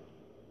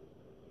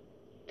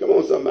 Come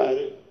on,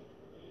 somebody.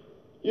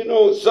 You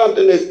know,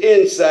 something that's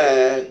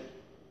inside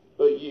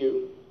of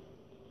you,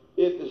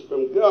 if it's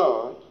from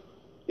God,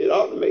 it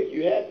ought to make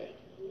you happy.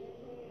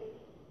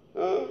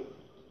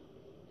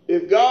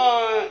 If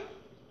God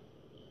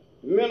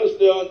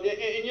minister,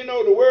 and you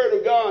know the word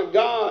of God,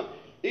 God,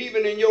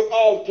 even in your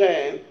off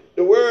time,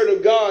 the word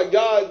of God,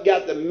 God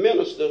got to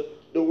minister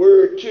the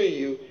word to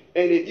you.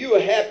 And if you are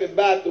happy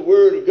about the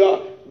word of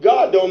God,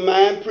 God don't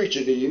mind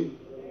preaching to you.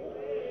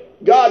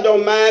 God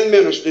don't mind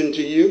ministering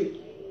to you.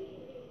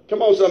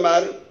 Come on,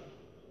 somebody.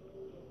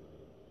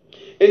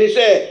 And he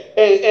said,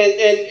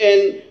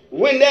 and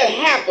when that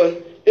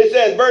happened, it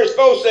says, verse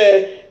 4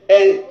 said,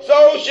 and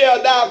so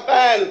shall thou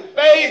find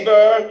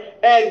favor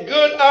and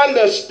good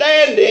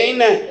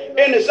understanding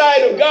in the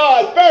sight of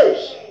God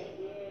first.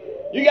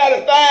 You got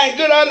to find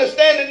good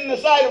understanding in the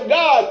sight of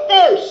God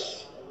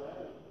first.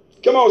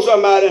 Come on,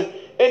 somebody.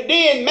 And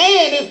then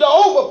man is the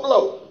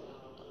overflow.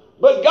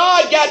 But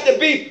God got to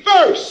be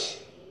first.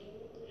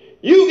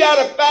 You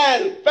got to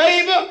find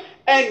favor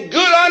and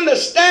good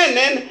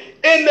understanding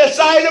in the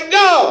sight of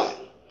God.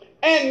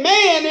 And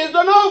man is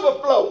an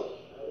overflow.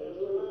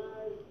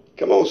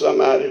 Come on,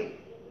 somebody.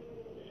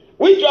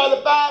 We try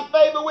to find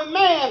favor with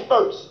man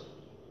first.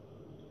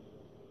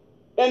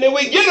 And then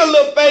we get a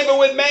little favor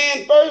with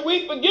man first,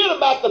 we forget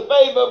about the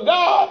favor of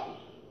God.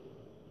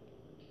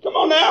 Come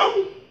on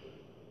now.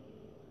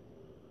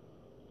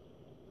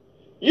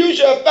 You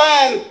shall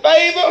find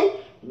favor,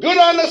 good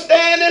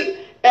understanding,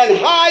 and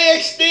high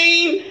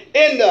esteem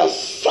in the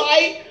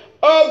sight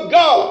of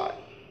God.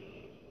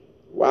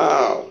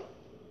 Wow.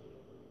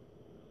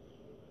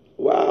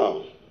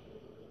 Wow.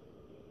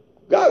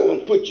 God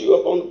won't put you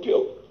up on the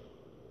pillar.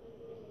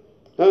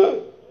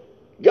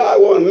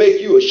 God want to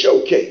make you a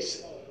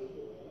showcase.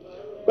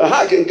 But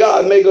how can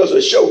God make us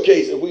a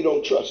showcase if we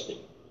don't trust him?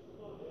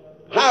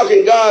 How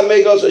can God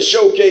make us a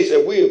showcase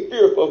if we are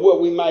fearful of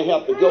what we might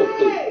have to go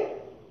through?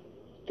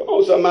 Come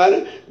on,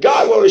 somebody.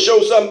 God wants to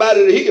show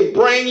somebody that he can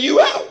bring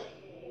you out.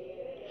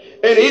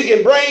 And he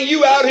can bring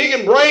you out, he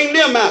can bring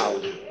them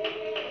out.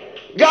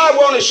 God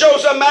wants to show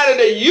somebody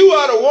that you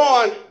are the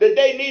one that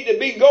they need to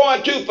be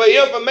going to for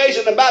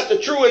information about the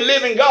true and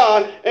living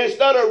God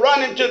instead of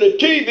running to the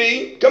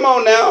TV. Come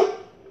on now.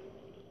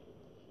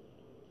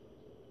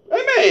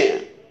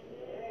 Amen.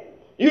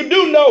 You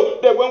do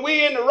know that when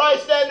we in the right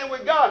standing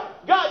with God,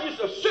 God used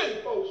to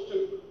send folks to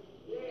you.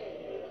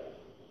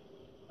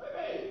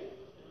 Amen.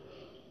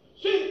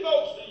 Send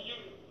folks to you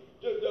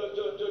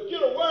to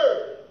get a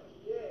word.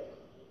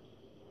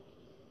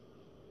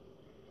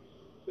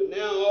 But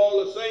now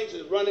all the saints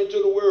is running to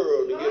the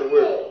world to get a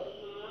word.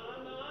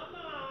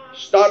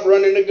 Stop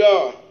running to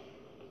God.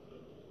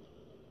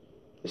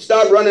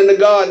 Stop running to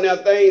God, now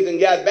things and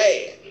got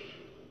bad.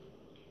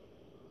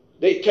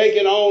 They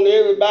taking on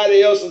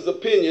everybody else's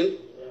opinion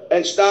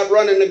and stop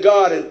running to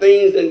God and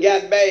things and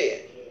got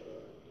bad.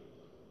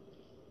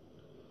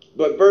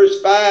 But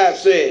verse 5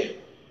 said,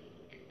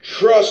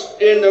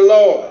 trust in the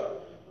Lord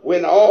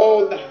when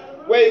all...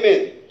 Wait a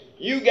minute.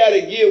 You got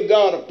to give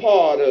God a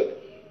part of it.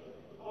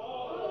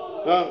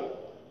 Huh?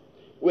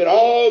 With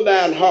all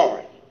thine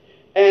heart,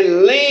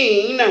 and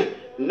lean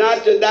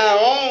not to thy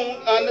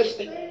own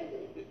understanding.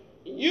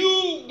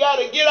 You got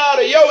to get out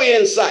of your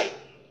insight.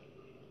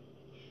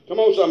 Come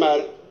on,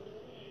 somebody.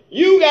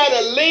 You got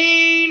to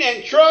lean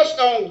and trust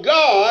on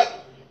God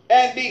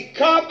and be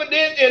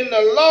confident in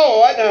the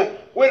Lord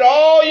with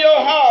all your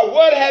heart.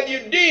 What have you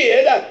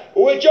did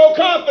with your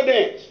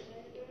confidence?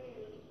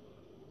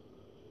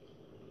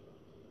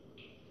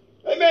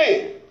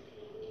 Amen.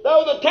 There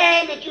was a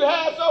time that you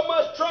had so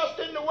much trust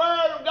in the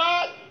Word of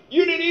God,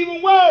 you didn't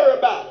even worry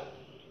about it.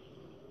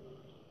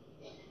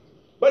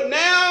 But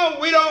now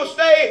we don't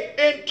stay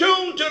in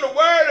tune to the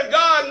Word of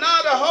God,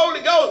 not the Holy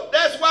Ghost.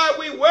 That's why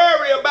we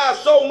worry about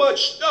so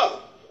much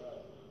stuff.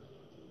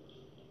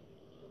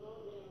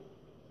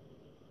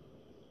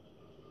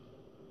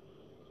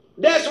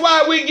 That's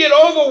why we get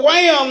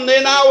overwhelmed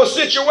in our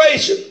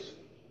situations.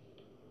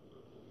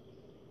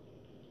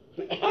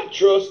 I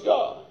trust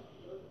God.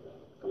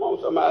 Come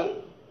on, somebody.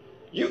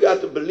 You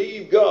got to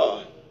believe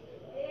God.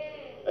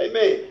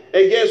 Amen.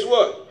 And guess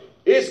what?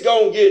 It's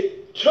going to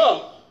get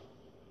tough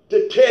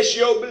to test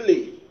your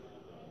belief.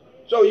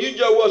 So you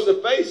just want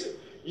to face it.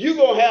 You're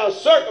going to have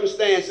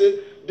circumstances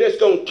that's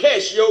going to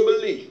test your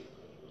belief.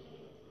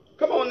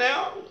 Come on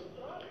now.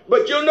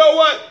 But you know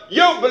what?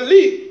 Your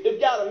belief has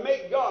got to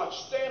make God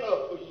stand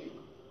up for you.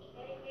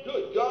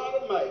 Good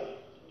God Almighty.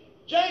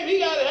 James, he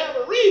got to have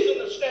a reason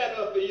to stand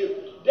up for you.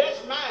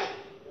 That's mine.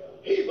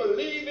 He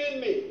believed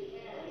in me.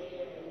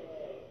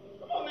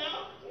 Come on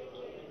now.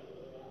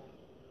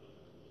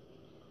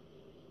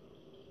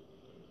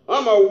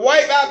 I'm going to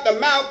wipe out the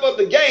mouth of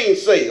the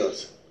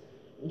gainsayers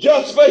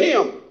just for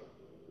him.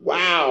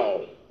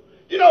 Wow.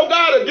 You know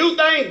God will do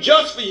things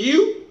just for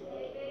you.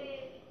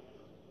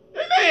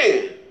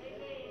 Amen.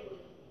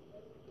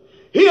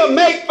 He'll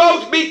make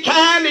folks be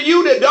kind to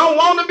you that don't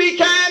want to be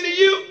kind to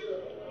you.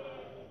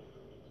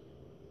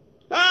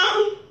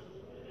 Huh?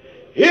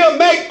 He'll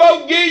make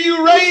folks give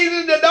you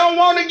raises that don't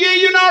want to give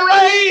you no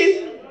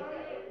raise.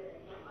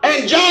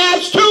 And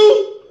jobs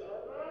too.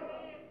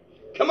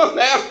 Come on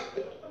now.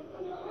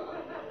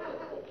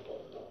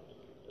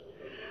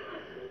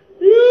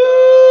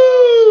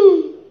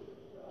 Woo.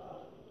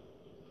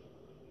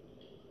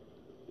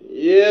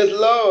 Yes,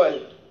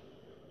 Lord.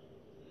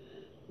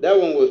 That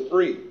one was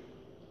free.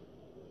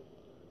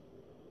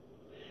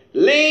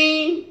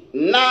 Lean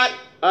not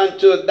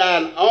unto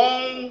thine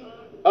own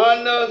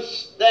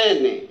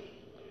understanding.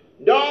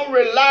 Don't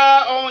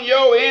rely on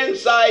your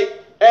insight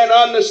and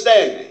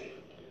understanding.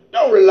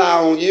 Don't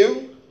rely on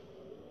you.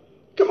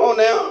 Come on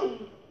now.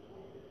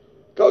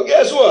 Because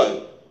guess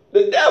what?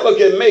 The devil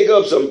can make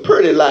up some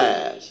pretty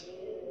lies.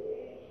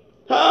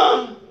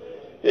 Huh?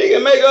 He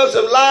can make up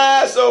some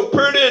lies so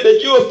pretty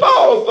that you'll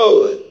fall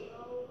for it.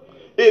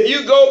 If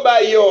you go by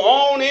your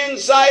own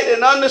insight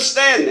and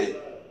understanding.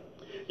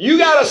 You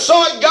got to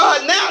sort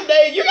God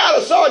nowadays. You got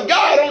to sort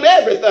God on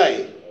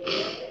everything.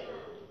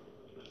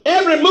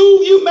 Every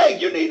move you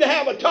make, you need to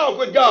have a talk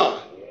with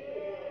God.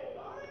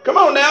 Come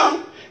on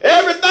now.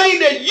 Everything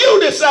that you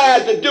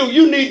decide to do,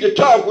 you need to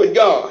talk with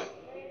God.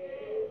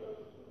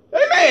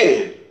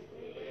 Amen.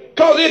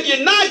 Because if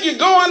you're not, you're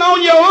going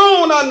on your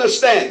own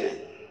understanding.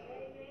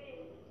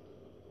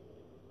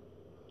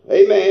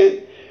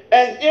 Amen.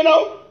 And you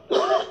know,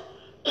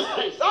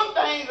 some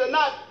things are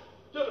not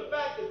to the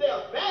fact that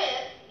they're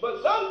bad,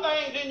 but some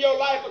things in your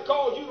life will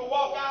cause you to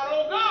walk out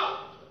on God.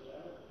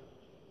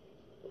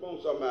 Come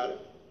on, somebody.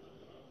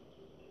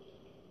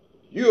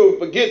 You'll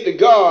forget the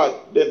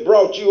God that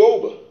brought you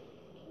over.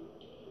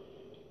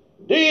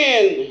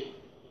 Then,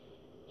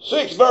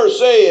 6th verse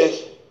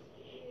says,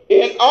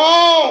 in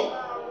all,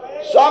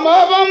 some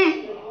of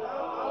them,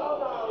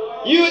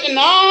 you in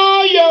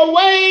all your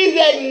ways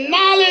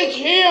acknowledge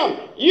him.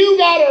 You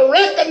got to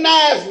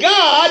recognize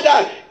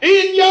God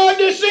in your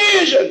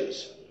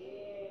decisions.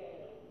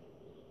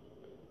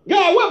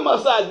 What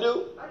must I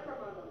do?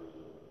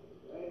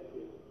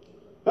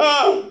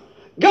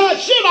 God,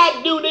 should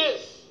I do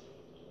this?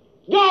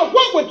 God,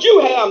 what would you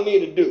have me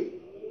to do?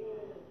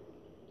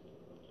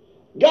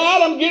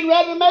 God, I'm getting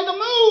ready to make a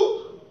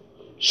move.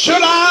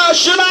 Should I or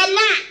should I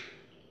not?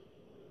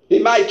 He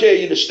might tell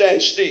you to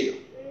stand still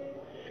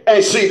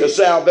and see the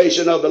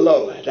salvation of the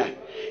Lord.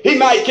 He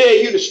might tell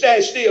you to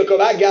stand still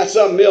because I got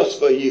something else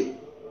for you.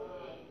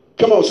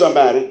 Come on,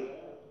 somebody.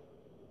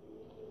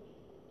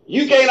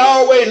 You can't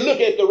always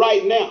look at the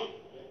right now.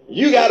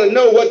 You got to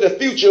know what the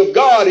future of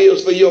God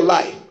is for your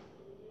life.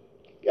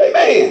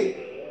 Amen.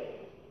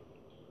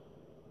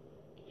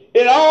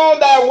 In all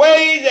thy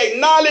ways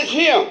acknowledge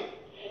him,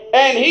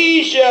 and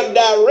he shall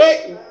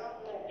direct.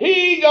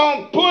 He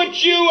gonna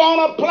put you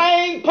on a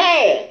plain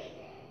path.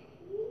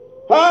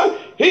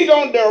 He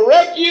gonna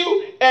direct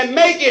you and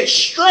make it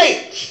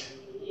straight.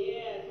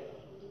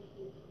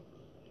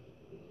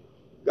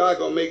 God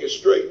gonna make it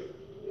straight.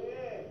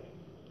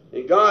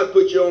 And God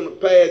put you on the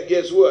path,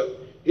 guess what?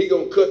 He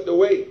gonna cut the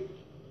way.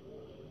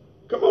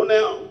 Come on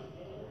now.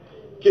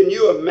 Can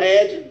you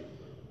imagine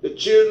the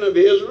children of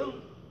Israel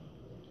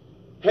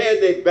had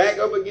their back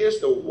up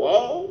against the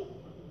wall?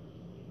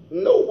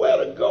 Nowhere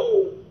to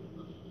go.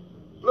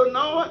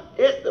 Lord,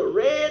 at the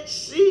Red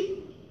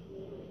Sea,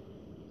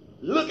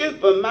 looking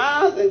for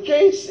miles and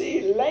can't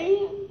see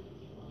land.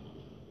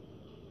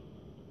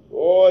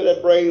 Boy,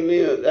 that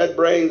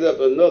brings up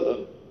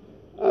another.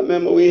 I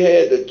remember we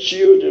had the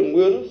children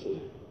with us.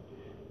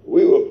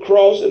 We were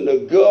crossing the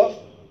Gulf.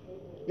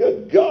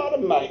 Good God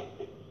Almighty.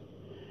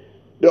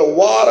 The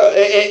water,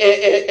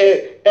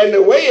 and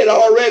the way it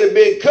already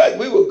been cut,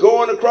 we were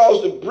going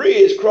across the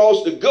bridge,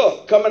 across the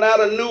Gulf, coming out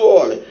of New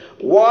Orleans.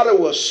 Water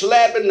was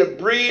slapping the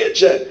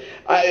bridge.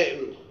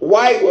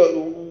 White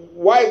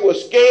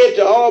was scared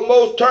to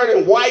almost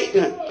turning white.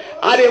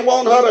 I didn't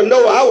want her to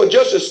know I was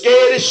just as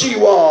scared as she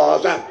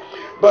was.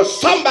 But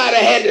somebody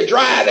had to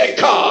drive that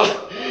car.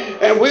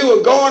 And we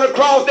were going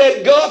across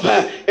that Gulf,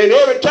 and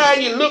every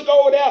time you look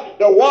over there,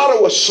 the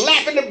water was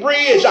slapping the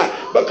bridge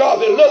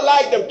because it looked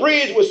like the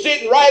bridge was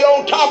sitting right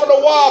on top of the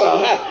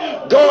water.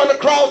 Going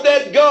across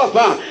that Gulf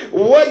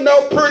wasn't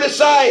no pretty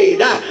sight.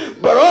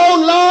 But oh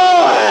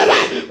Lord,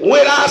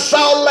 when I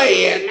saw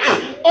land,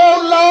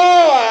 oh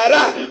Lord,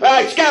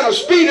 I kind of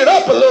speeded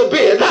up a little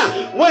bit.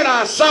 When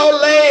I saw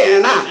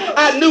land,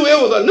 I knew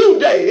it was a new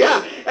day.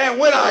 And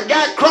when I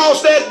got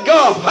across that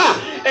Gulf,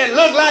 it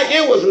looked like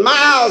it was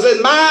miles and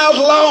miles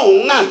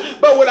long.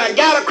 But when I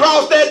got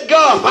across that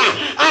Gulf,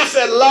 I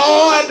said,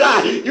 Lord,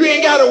 you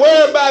ain't got to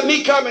worry about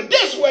me coming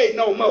this way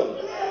no more.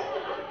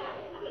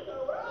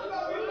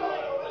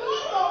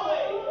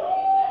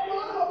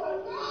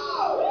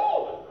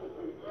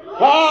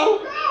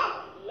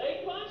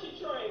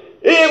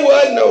 It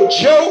wasn't no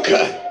joke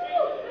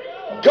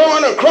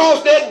going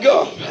across that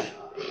Gulf.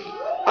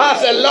 I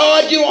said,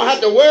 Lord, you won't have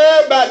to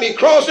worry about me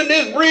crossing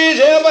this bridge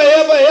ever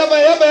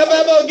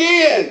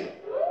again.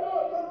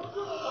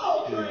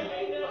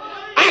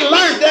 I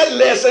learned that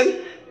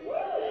lesson.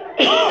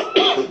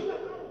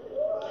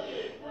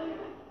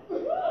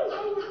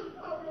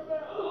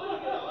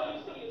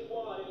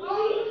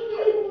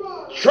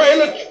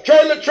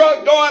 Trailer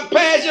truck going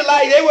past you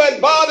like they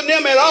wasn't bothering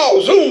them at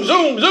all. Zoom,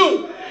 zoom,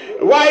 zoom.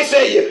 Why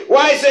say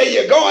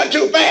you're going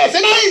too fast?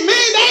 It ain't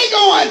me, they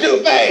going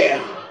too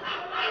fast.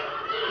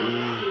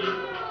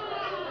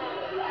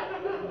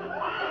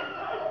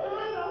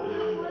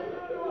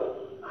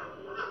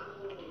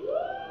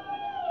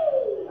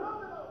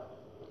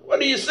 What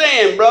are you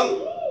saying, brother?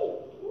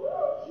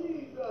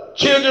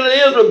 Children of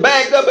Israel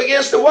backed up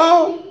against the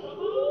wall.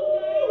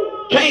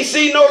 Can't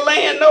see no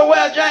land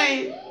nowhere,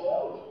 James.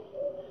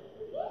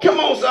 Come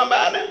on,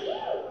 somebody.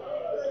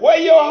 Where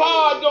your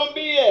heart gonna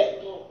be at?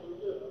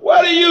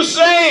 What are you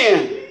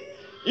saying?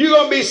 You're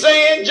gonna be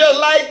saying just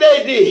like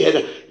they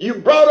did. You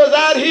brought us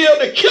out here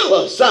to kill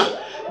us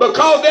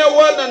because there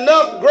wasn't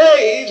enough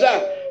graves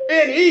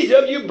in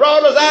Egypt. You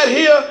brought us out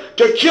here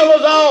to kill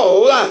us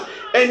all.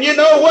 And you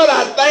know what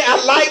I think?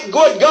 I like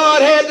what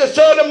God had to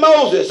say to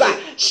Moses.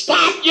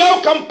 Stop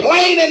your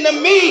complaining to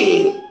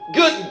me.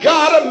 Good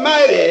God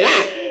Almighty.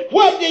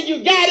 What did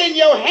you got in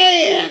your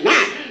hand?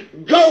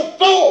 Go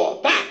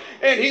forth.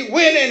 And he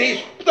went and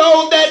he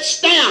threw that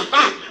staff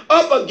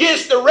up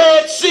against the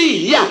Red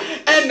Sea.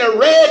 And the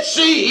Red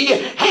Sea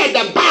had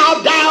to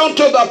bow down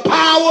to the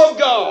power of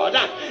God.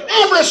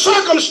 Every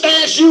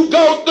circumstance you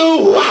go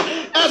through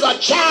as a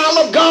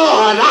child of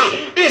God,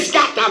 it's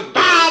got to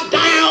bow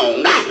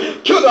down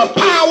to the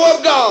power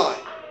of God.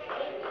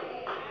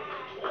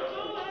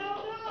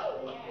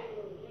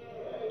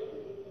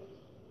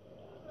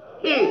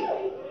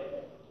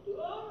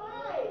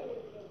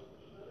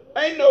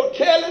 Ain't no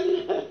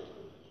telling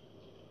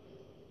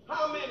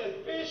how many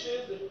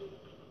fishes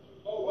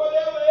or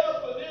whatever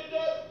else was in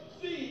that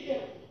sea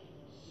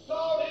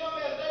saw them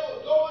as they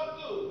were going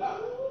through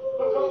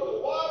because the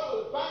water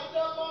was backed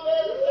up on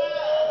every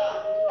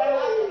side. And I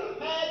can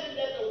imagine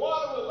that the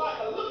water was like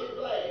a looking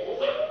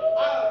glass.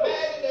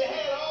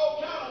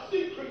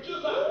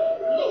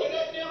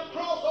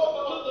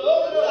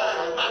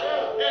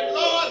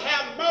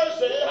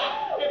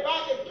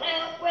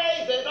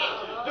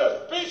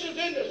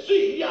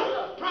 Sea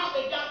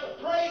probably got to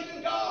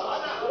praising God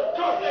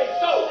because they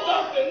saw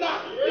something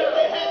that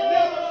they had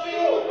never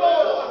seen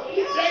before.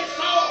 They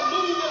saw a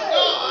move of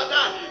God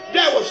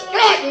that was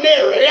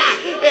extraordinary.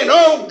 And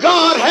oh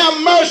God, have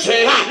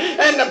mercy.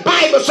 And the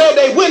Bible said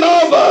they went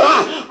over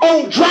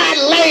on dry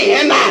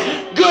land.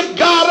 Good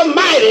God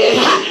Almighty.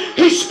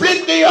 He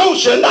split the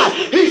ocean.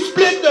 He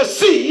split the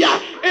sea.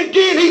 And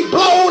then he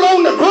blowed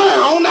on the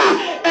ground.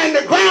 And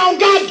the ground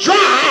got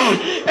dry.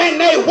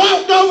 And they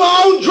walked over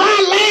on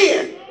dry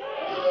land.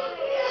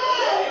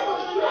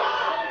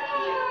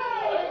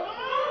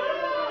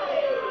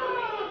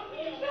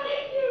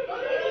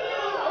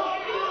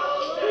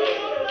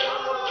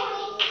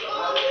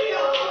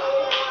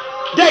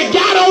 They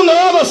got on the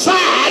other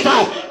side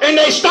and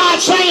they start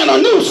singing a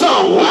new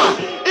song.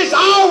 It's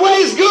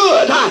always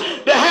good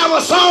to have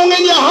a song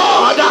in your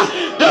heart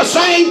to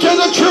sing to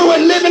the true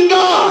and living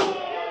God.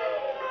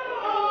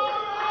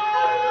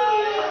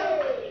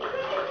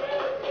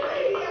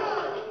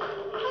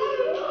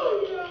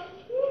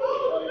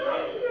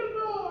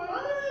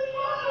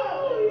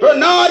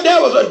 Bernard,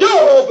 there was a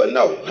door open.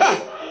 No,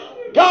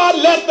 God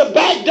left the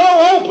back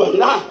door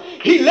open.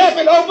 He left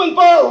it open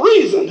for a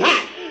reason.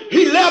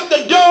 He left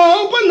the door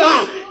open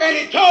and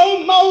he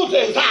told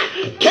Moses,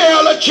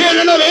 tell the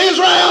children of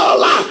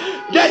Israel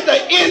that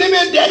the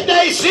enemy that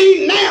they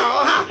see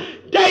now,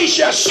 they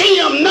shall see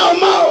him no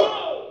more.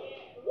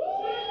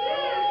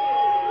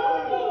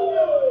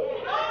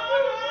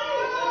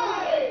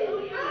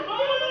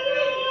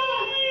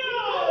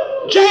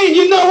 Jane,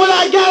 you know what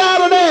I got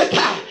out of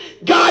that?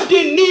 God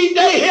didn't need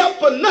their help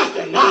for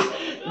nothing.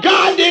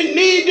 God didn't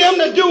need them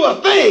to do a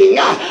thing.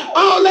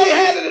 All they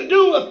had to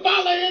do was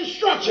follow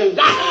instructions.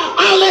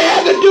 All they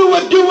had to do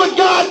was do what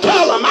God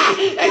told them.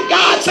 And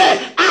God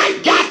said, I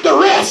got the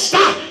rest.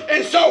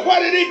 And so what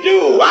did he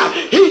do?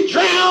 He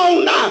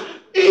drowned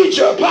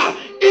Egypt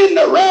in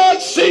the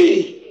Red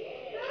Sea.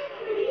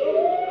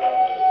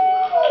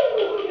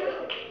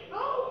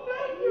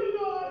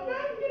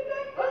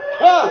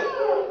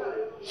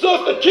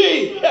 Sister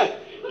T,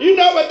 you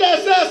know what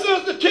that says,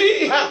 Sister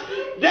T?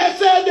 That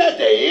said that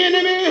the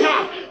enemy,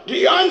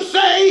 the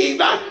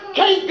unsaved,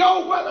 can't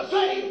go where the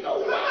saved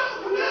go. And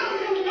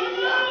the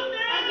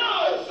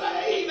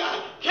unsaved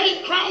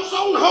can't cross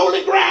on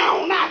holy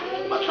ground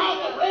because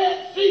the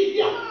Red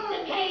Sea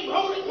became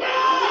holy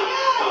ground.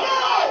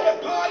 God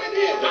departed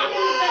it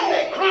and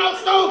they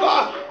crossed over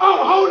on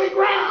holy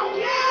ground.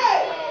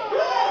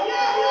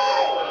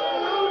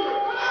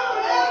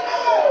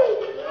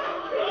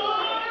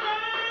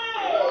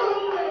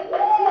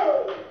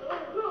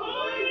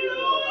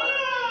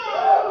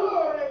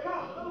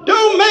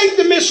 Don't make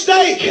the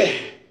mistake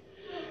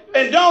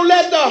and don't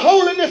let the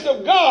holiness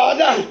of God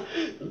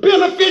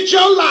benefit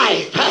your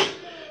life.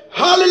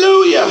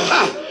 Hallelujah.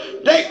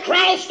 They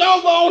crossed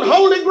over on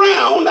holy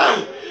ground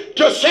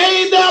to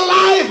save their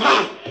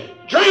life,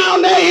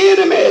 drown their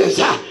enemies,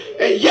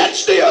 and yet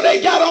still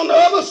they got on the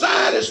other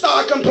side and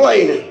start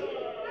complaining.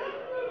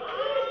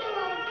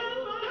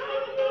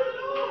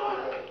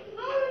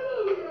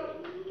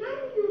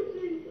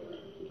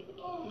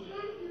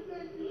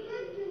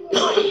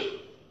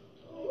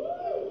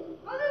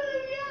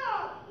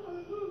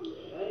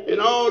 In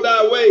all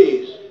thy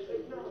ways,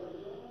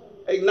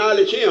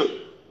 acknowledge him,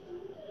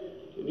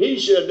 and he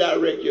shall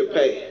direct your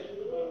path.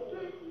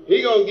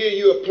 He gonna give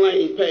you a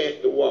plain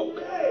path to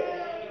walk.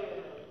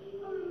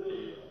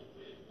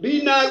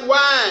 Be not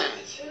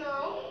wise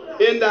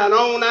in thine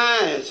own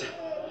eyes.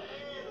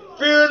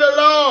 Fear the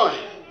Lord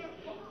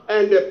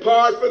and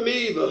depart from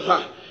evil.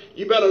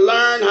 You better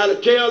learn how to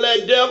tell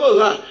that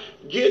devil,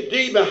 get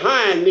thee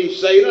behind me,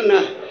 Satan.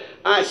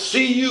 I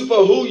see you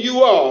for who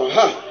you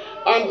are.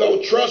 I'm going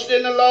to trust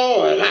in the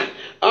Lord.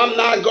 I'm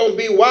not going to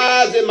be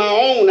wise in my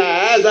own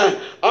eyes.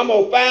 I'm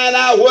going to find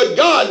out what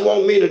God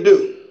wants me to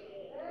do.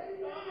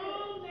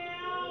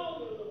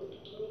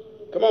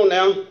 Come on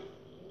now.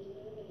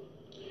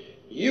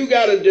 You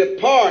got to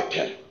depart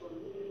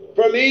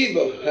from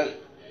evil.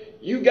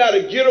 You got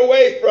to get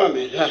away from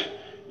it.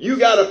 You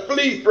got to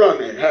flee from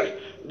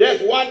it.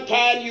 That's one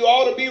time you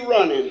ought to be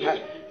running.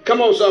 Come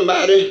on,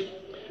 somebody.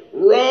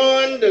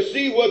 Run to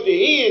see what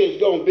the end is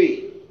going to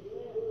be.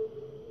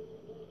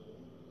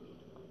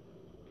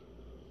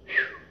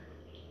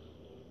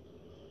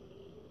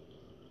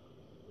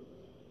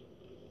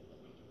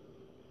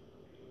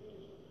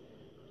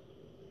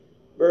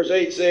 Verse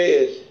 8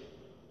 says,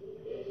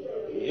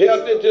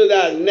 healthy to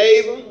thy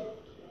neighbor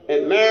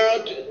and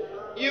marriage.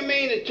 You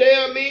mean to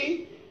tell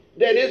me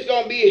that it's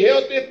going to be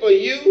healthy for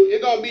you?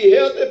 It's going to be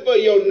healthy for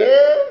your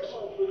nerves?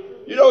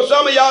 You know,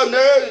 some of y'all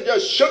nerves are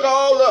just shook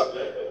all up.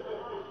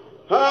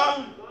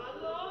 Huh?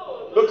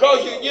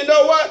 Because you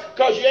know what?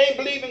 Because you ain't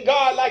believing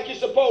God like you're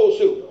supposed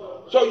to.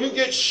 So you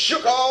get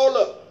shook all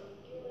up.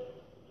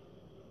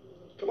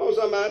 Come on,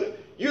 somebody.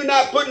 You're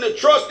not putting the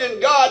trust in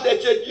God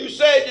that you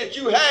said that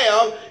you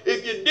have.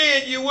 If you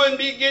did, you wouldn't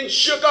be getting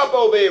shook up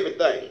over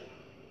everything.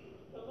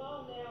 Come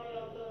on now,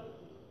 Elder.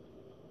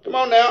 Come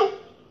on now.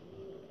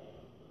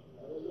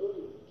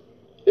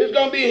 It's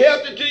going to be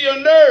healthy to your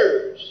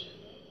nerves.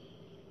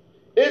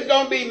 It's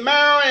going to be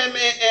marrow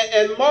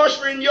and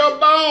moisture in your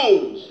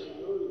bones.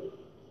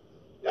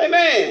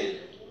 Amen.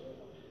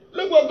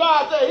 Look what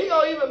God said. He's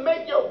going to even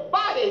make your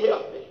body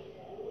healthy.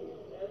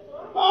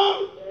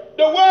 Huh?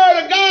 The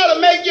word of God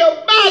will make your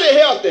body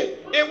healthy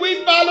if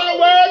we follow the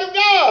word of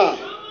God.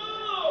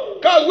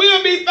 Because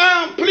we'll be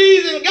found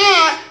pleasing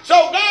God. So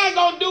God's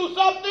going to do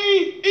something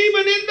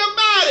even in the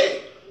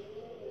body.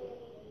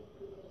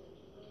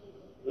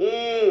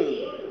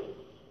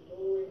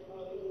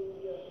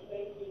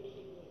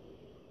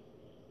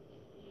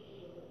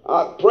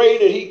 I pray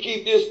that he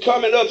keep this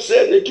coming up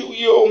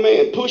 72-year-old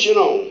man pushing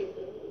on.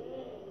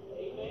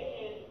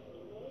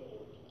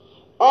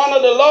 Honor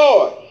the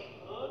Lord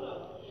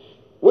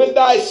with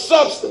thy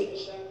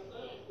substance,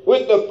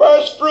 with the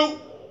first fruit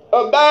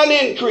of thine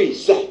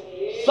increase.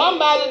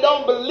 Somebody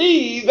don't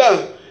believe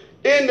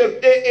in the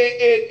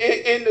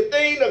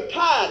thing of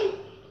tithing.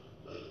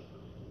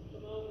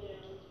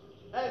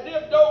 As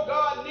if though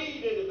God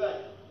need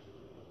anything.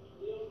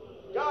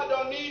 God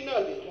don't need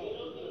nothing.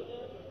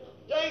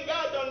 Thank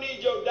God don't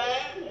need your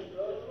dime.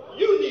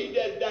 You need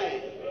that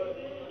dime.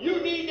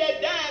 You need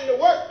that dime to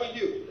work for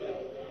you.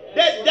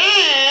 That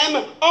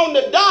dime on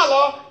the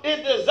dollar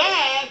is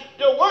designed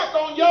to work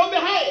on your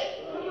behalf.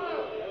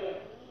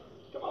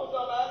 Come on,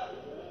 somebody.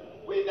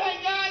 We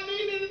think God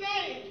needs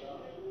anything.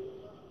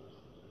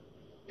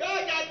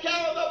 God got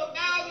cows of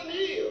 1,000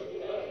 hills.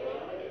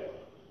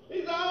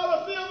 He's all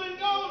the silver and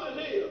gold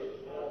is his.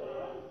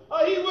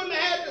 Or he wouldn't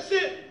have had to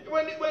sit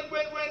when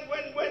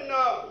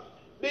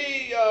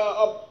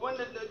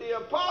the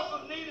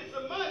apostles needed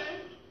some money,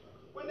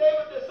 when they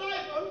were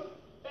disciples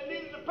and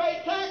needed to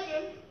pay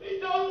taxes, he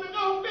told them to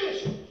go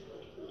fishing.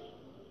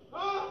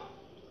 Huh?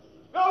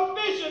 Go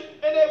fishing,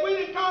 and they went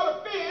and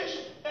caught a fish,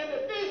 and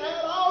the fish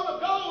had all the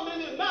gold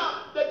in his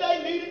mouth that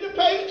they needed to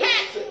pay the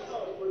taxes.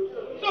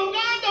 So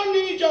God don't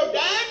need your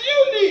dime,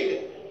 you need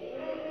it.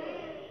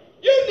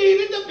 You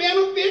need it to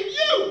benefit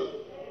you.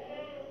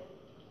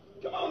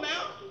 Come on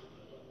now.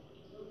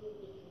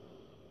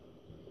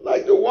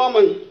 Like the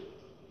woman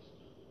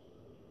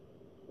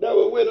that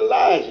was with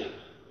Elijah.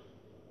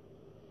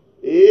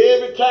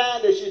 Every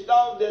time that she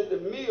thought that the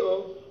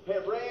meal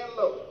had ran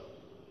low,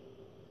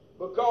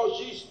 because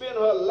she spent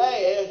her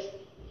last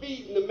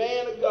feeding the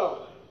man of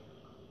God,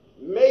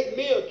 make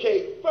me a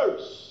cake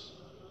first.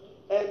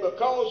 And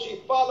because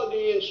she followed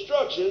the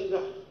instructions,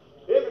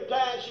 every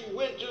time she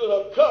went to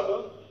her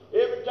cupboard,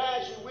 every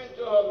time she went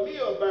to her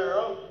meal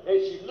barrel,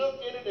 and she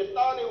looked in it and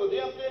thought it was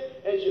empty,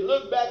 and she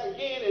looked back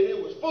again and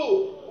it was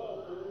full.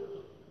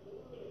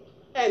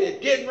 And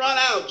it didn't run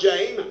out,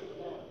 James.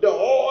 The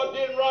oil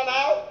didn't run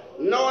out,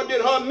 nor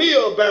did her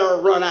meal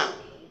barrel run out.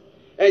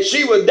 And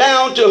she was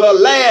down to her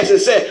last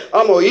and said,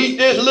 I'm going to eat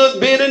this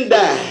little bit and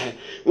die.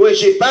 When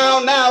she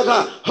found out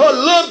her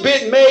little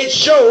bit made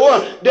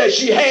sure that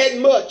she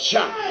had much.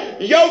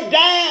 Your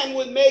dime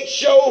would make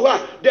sure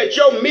that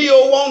your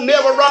meal won't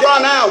never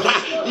run out.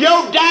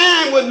 Your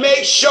dime would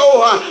make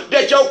sure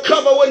that your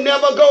cupboard would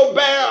never go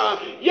bare.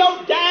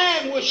 Your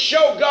dime would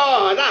show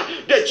God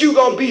that you're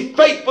going to be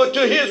faithful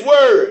to his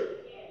word.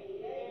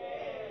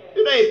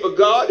 It ain't for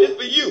God, it's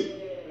for you.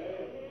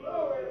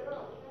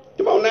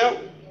 Come on now.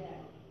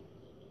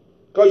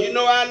 Because you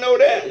know I know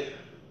that.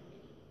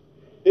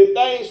 If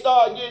things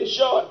start getting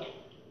short,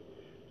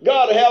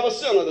 God will have a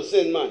sinner to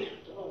send money.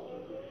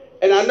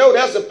 And I know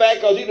that's a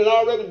fact because he done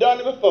already done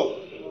it before.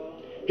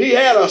 He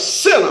had a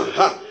sinner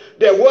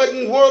that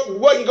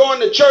wasn't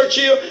going to church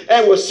here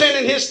and was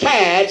sending his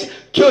tithes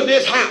to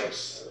this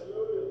house.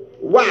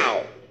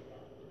 Wow.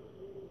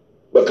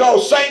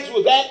 Because saints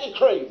was acting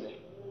crazy.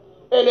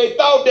 And they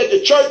thought that the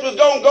church was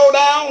going to go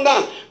down.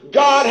 Now,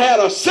 God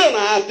had a sinner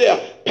out there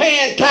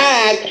paying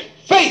tithes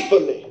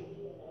faithfully.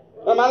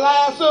 Am I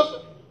lying, sister?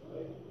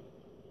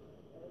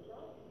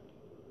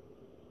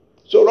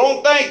 So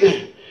don't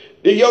think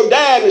that your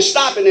dime is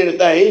stopping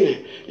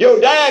anything.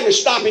 Your dime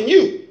is stopping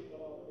you.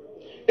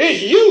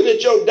 It's you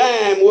that your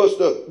dime was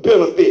to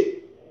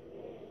benefit.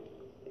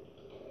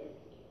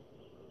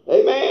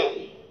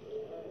 Amen.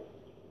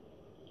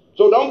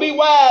 So don't be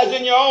wise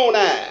in your own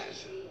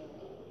eyes.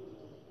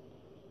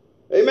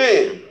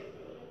 Amen.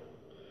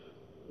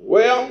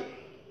 Well,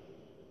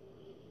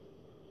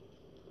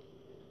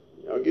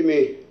 y'all give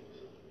me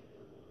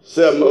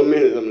 7 more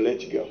minutes, I'm going to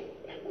let you go.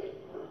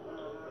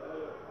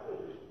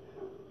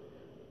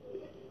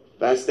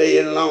 If I stay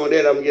in long with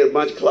that, I'm going to get a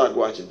bunch of clock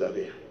watchers up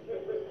here.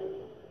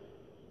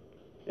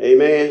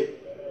 Amen.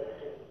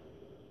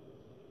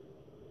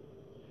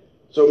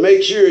 So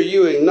make sure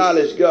you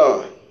acknowledge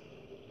God.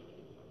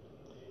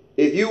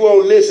 If you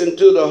won't listen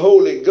to the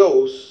Holy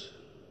Ghost,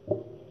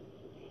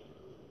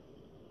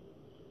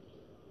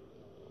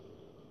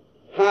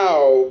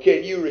 how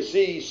can you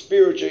receive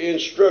spiritual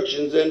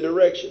instructions and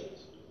directions?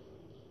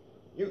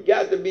 You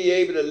got to be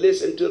able to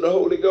listen to the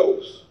Holy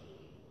Ghost.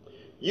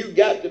 You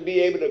got to be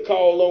able to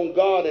call on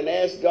God and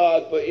ask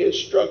God for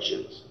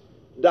instructions,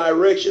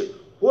 direction.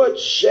 What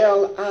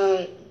shall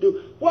I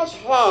do? What's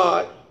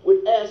hard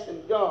with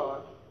asking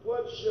God,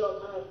 what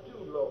shall I do,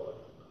 Lord?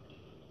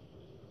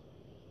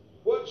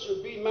 What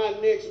should be my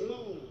next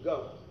move,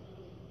 God?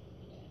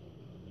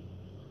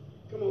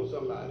 Come on,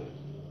 somebody.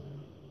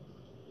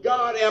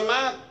 God, am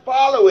I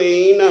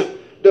following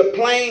the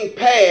plain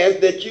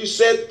path that you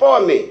set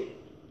for me?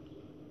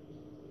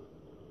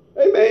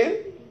 Amen.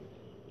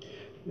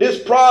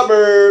 This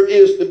proverb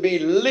is to be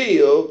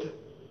lived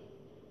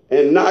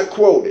and not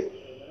quoted.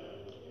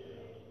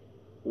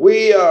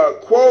 We are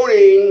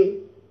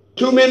quoting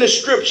too many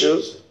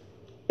scriptures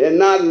and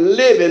not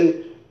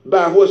living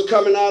by what's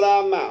coming out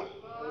of our mouth.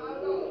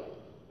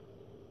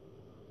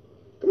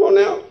 Come on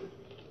now.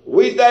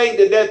 We think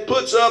that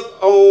puts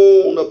up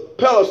on a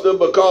pedestal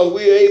because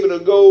we're able to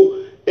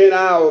go in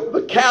our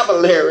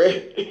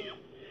vocabulary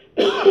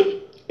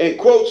and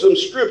quote some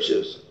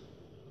scriptures.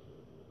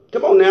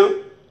 Come on now.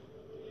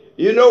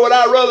 You know what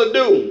I'd rather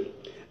do?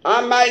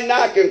 I might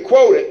not can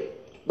quote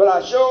it, but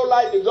I sure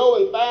like to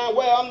go and find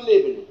where I'm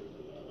living.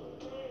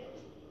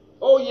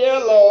 Oh yeah,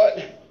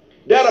 Lord,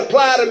 that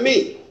apply to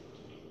me.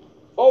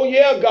 Oh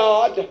yeah,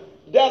 God,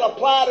 that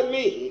apply to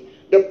me.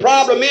 The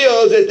problem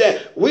is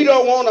that we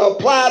don't want to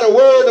apply the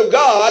word of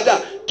God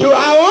to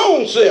our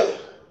own self.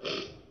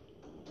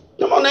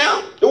 Come on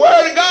now. The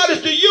word of God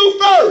is to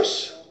you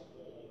first.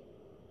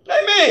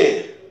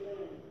 Amen.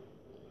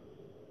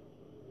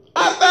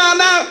 I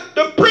found out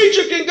the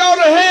preacher can go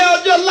to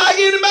hell just like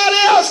anybody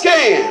else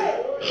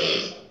can.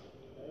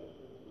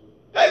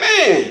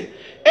 Amen.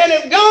 And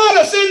if God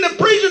will send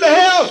the preacher to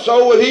hell,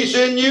 so will he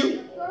send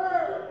you.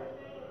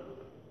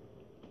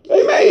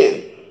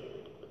 Amen.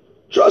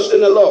 Trust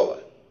in the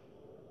Lord.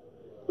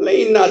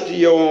 Lean not to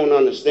your own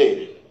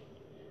understanding.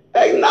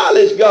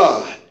 Acknowledge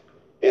God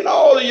in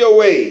all of your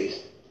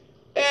ways.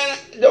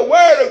 And the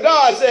word of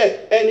God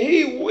said, and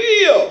he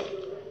will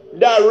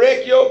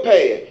direct your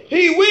path.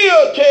 He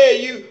will tell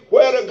you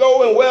where to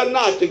go and where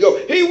not to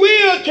go. He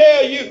will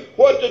tell you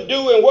what to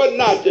do and what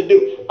not to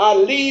do. I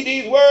leave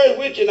these words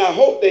with you and I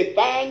hope they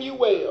find you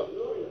well.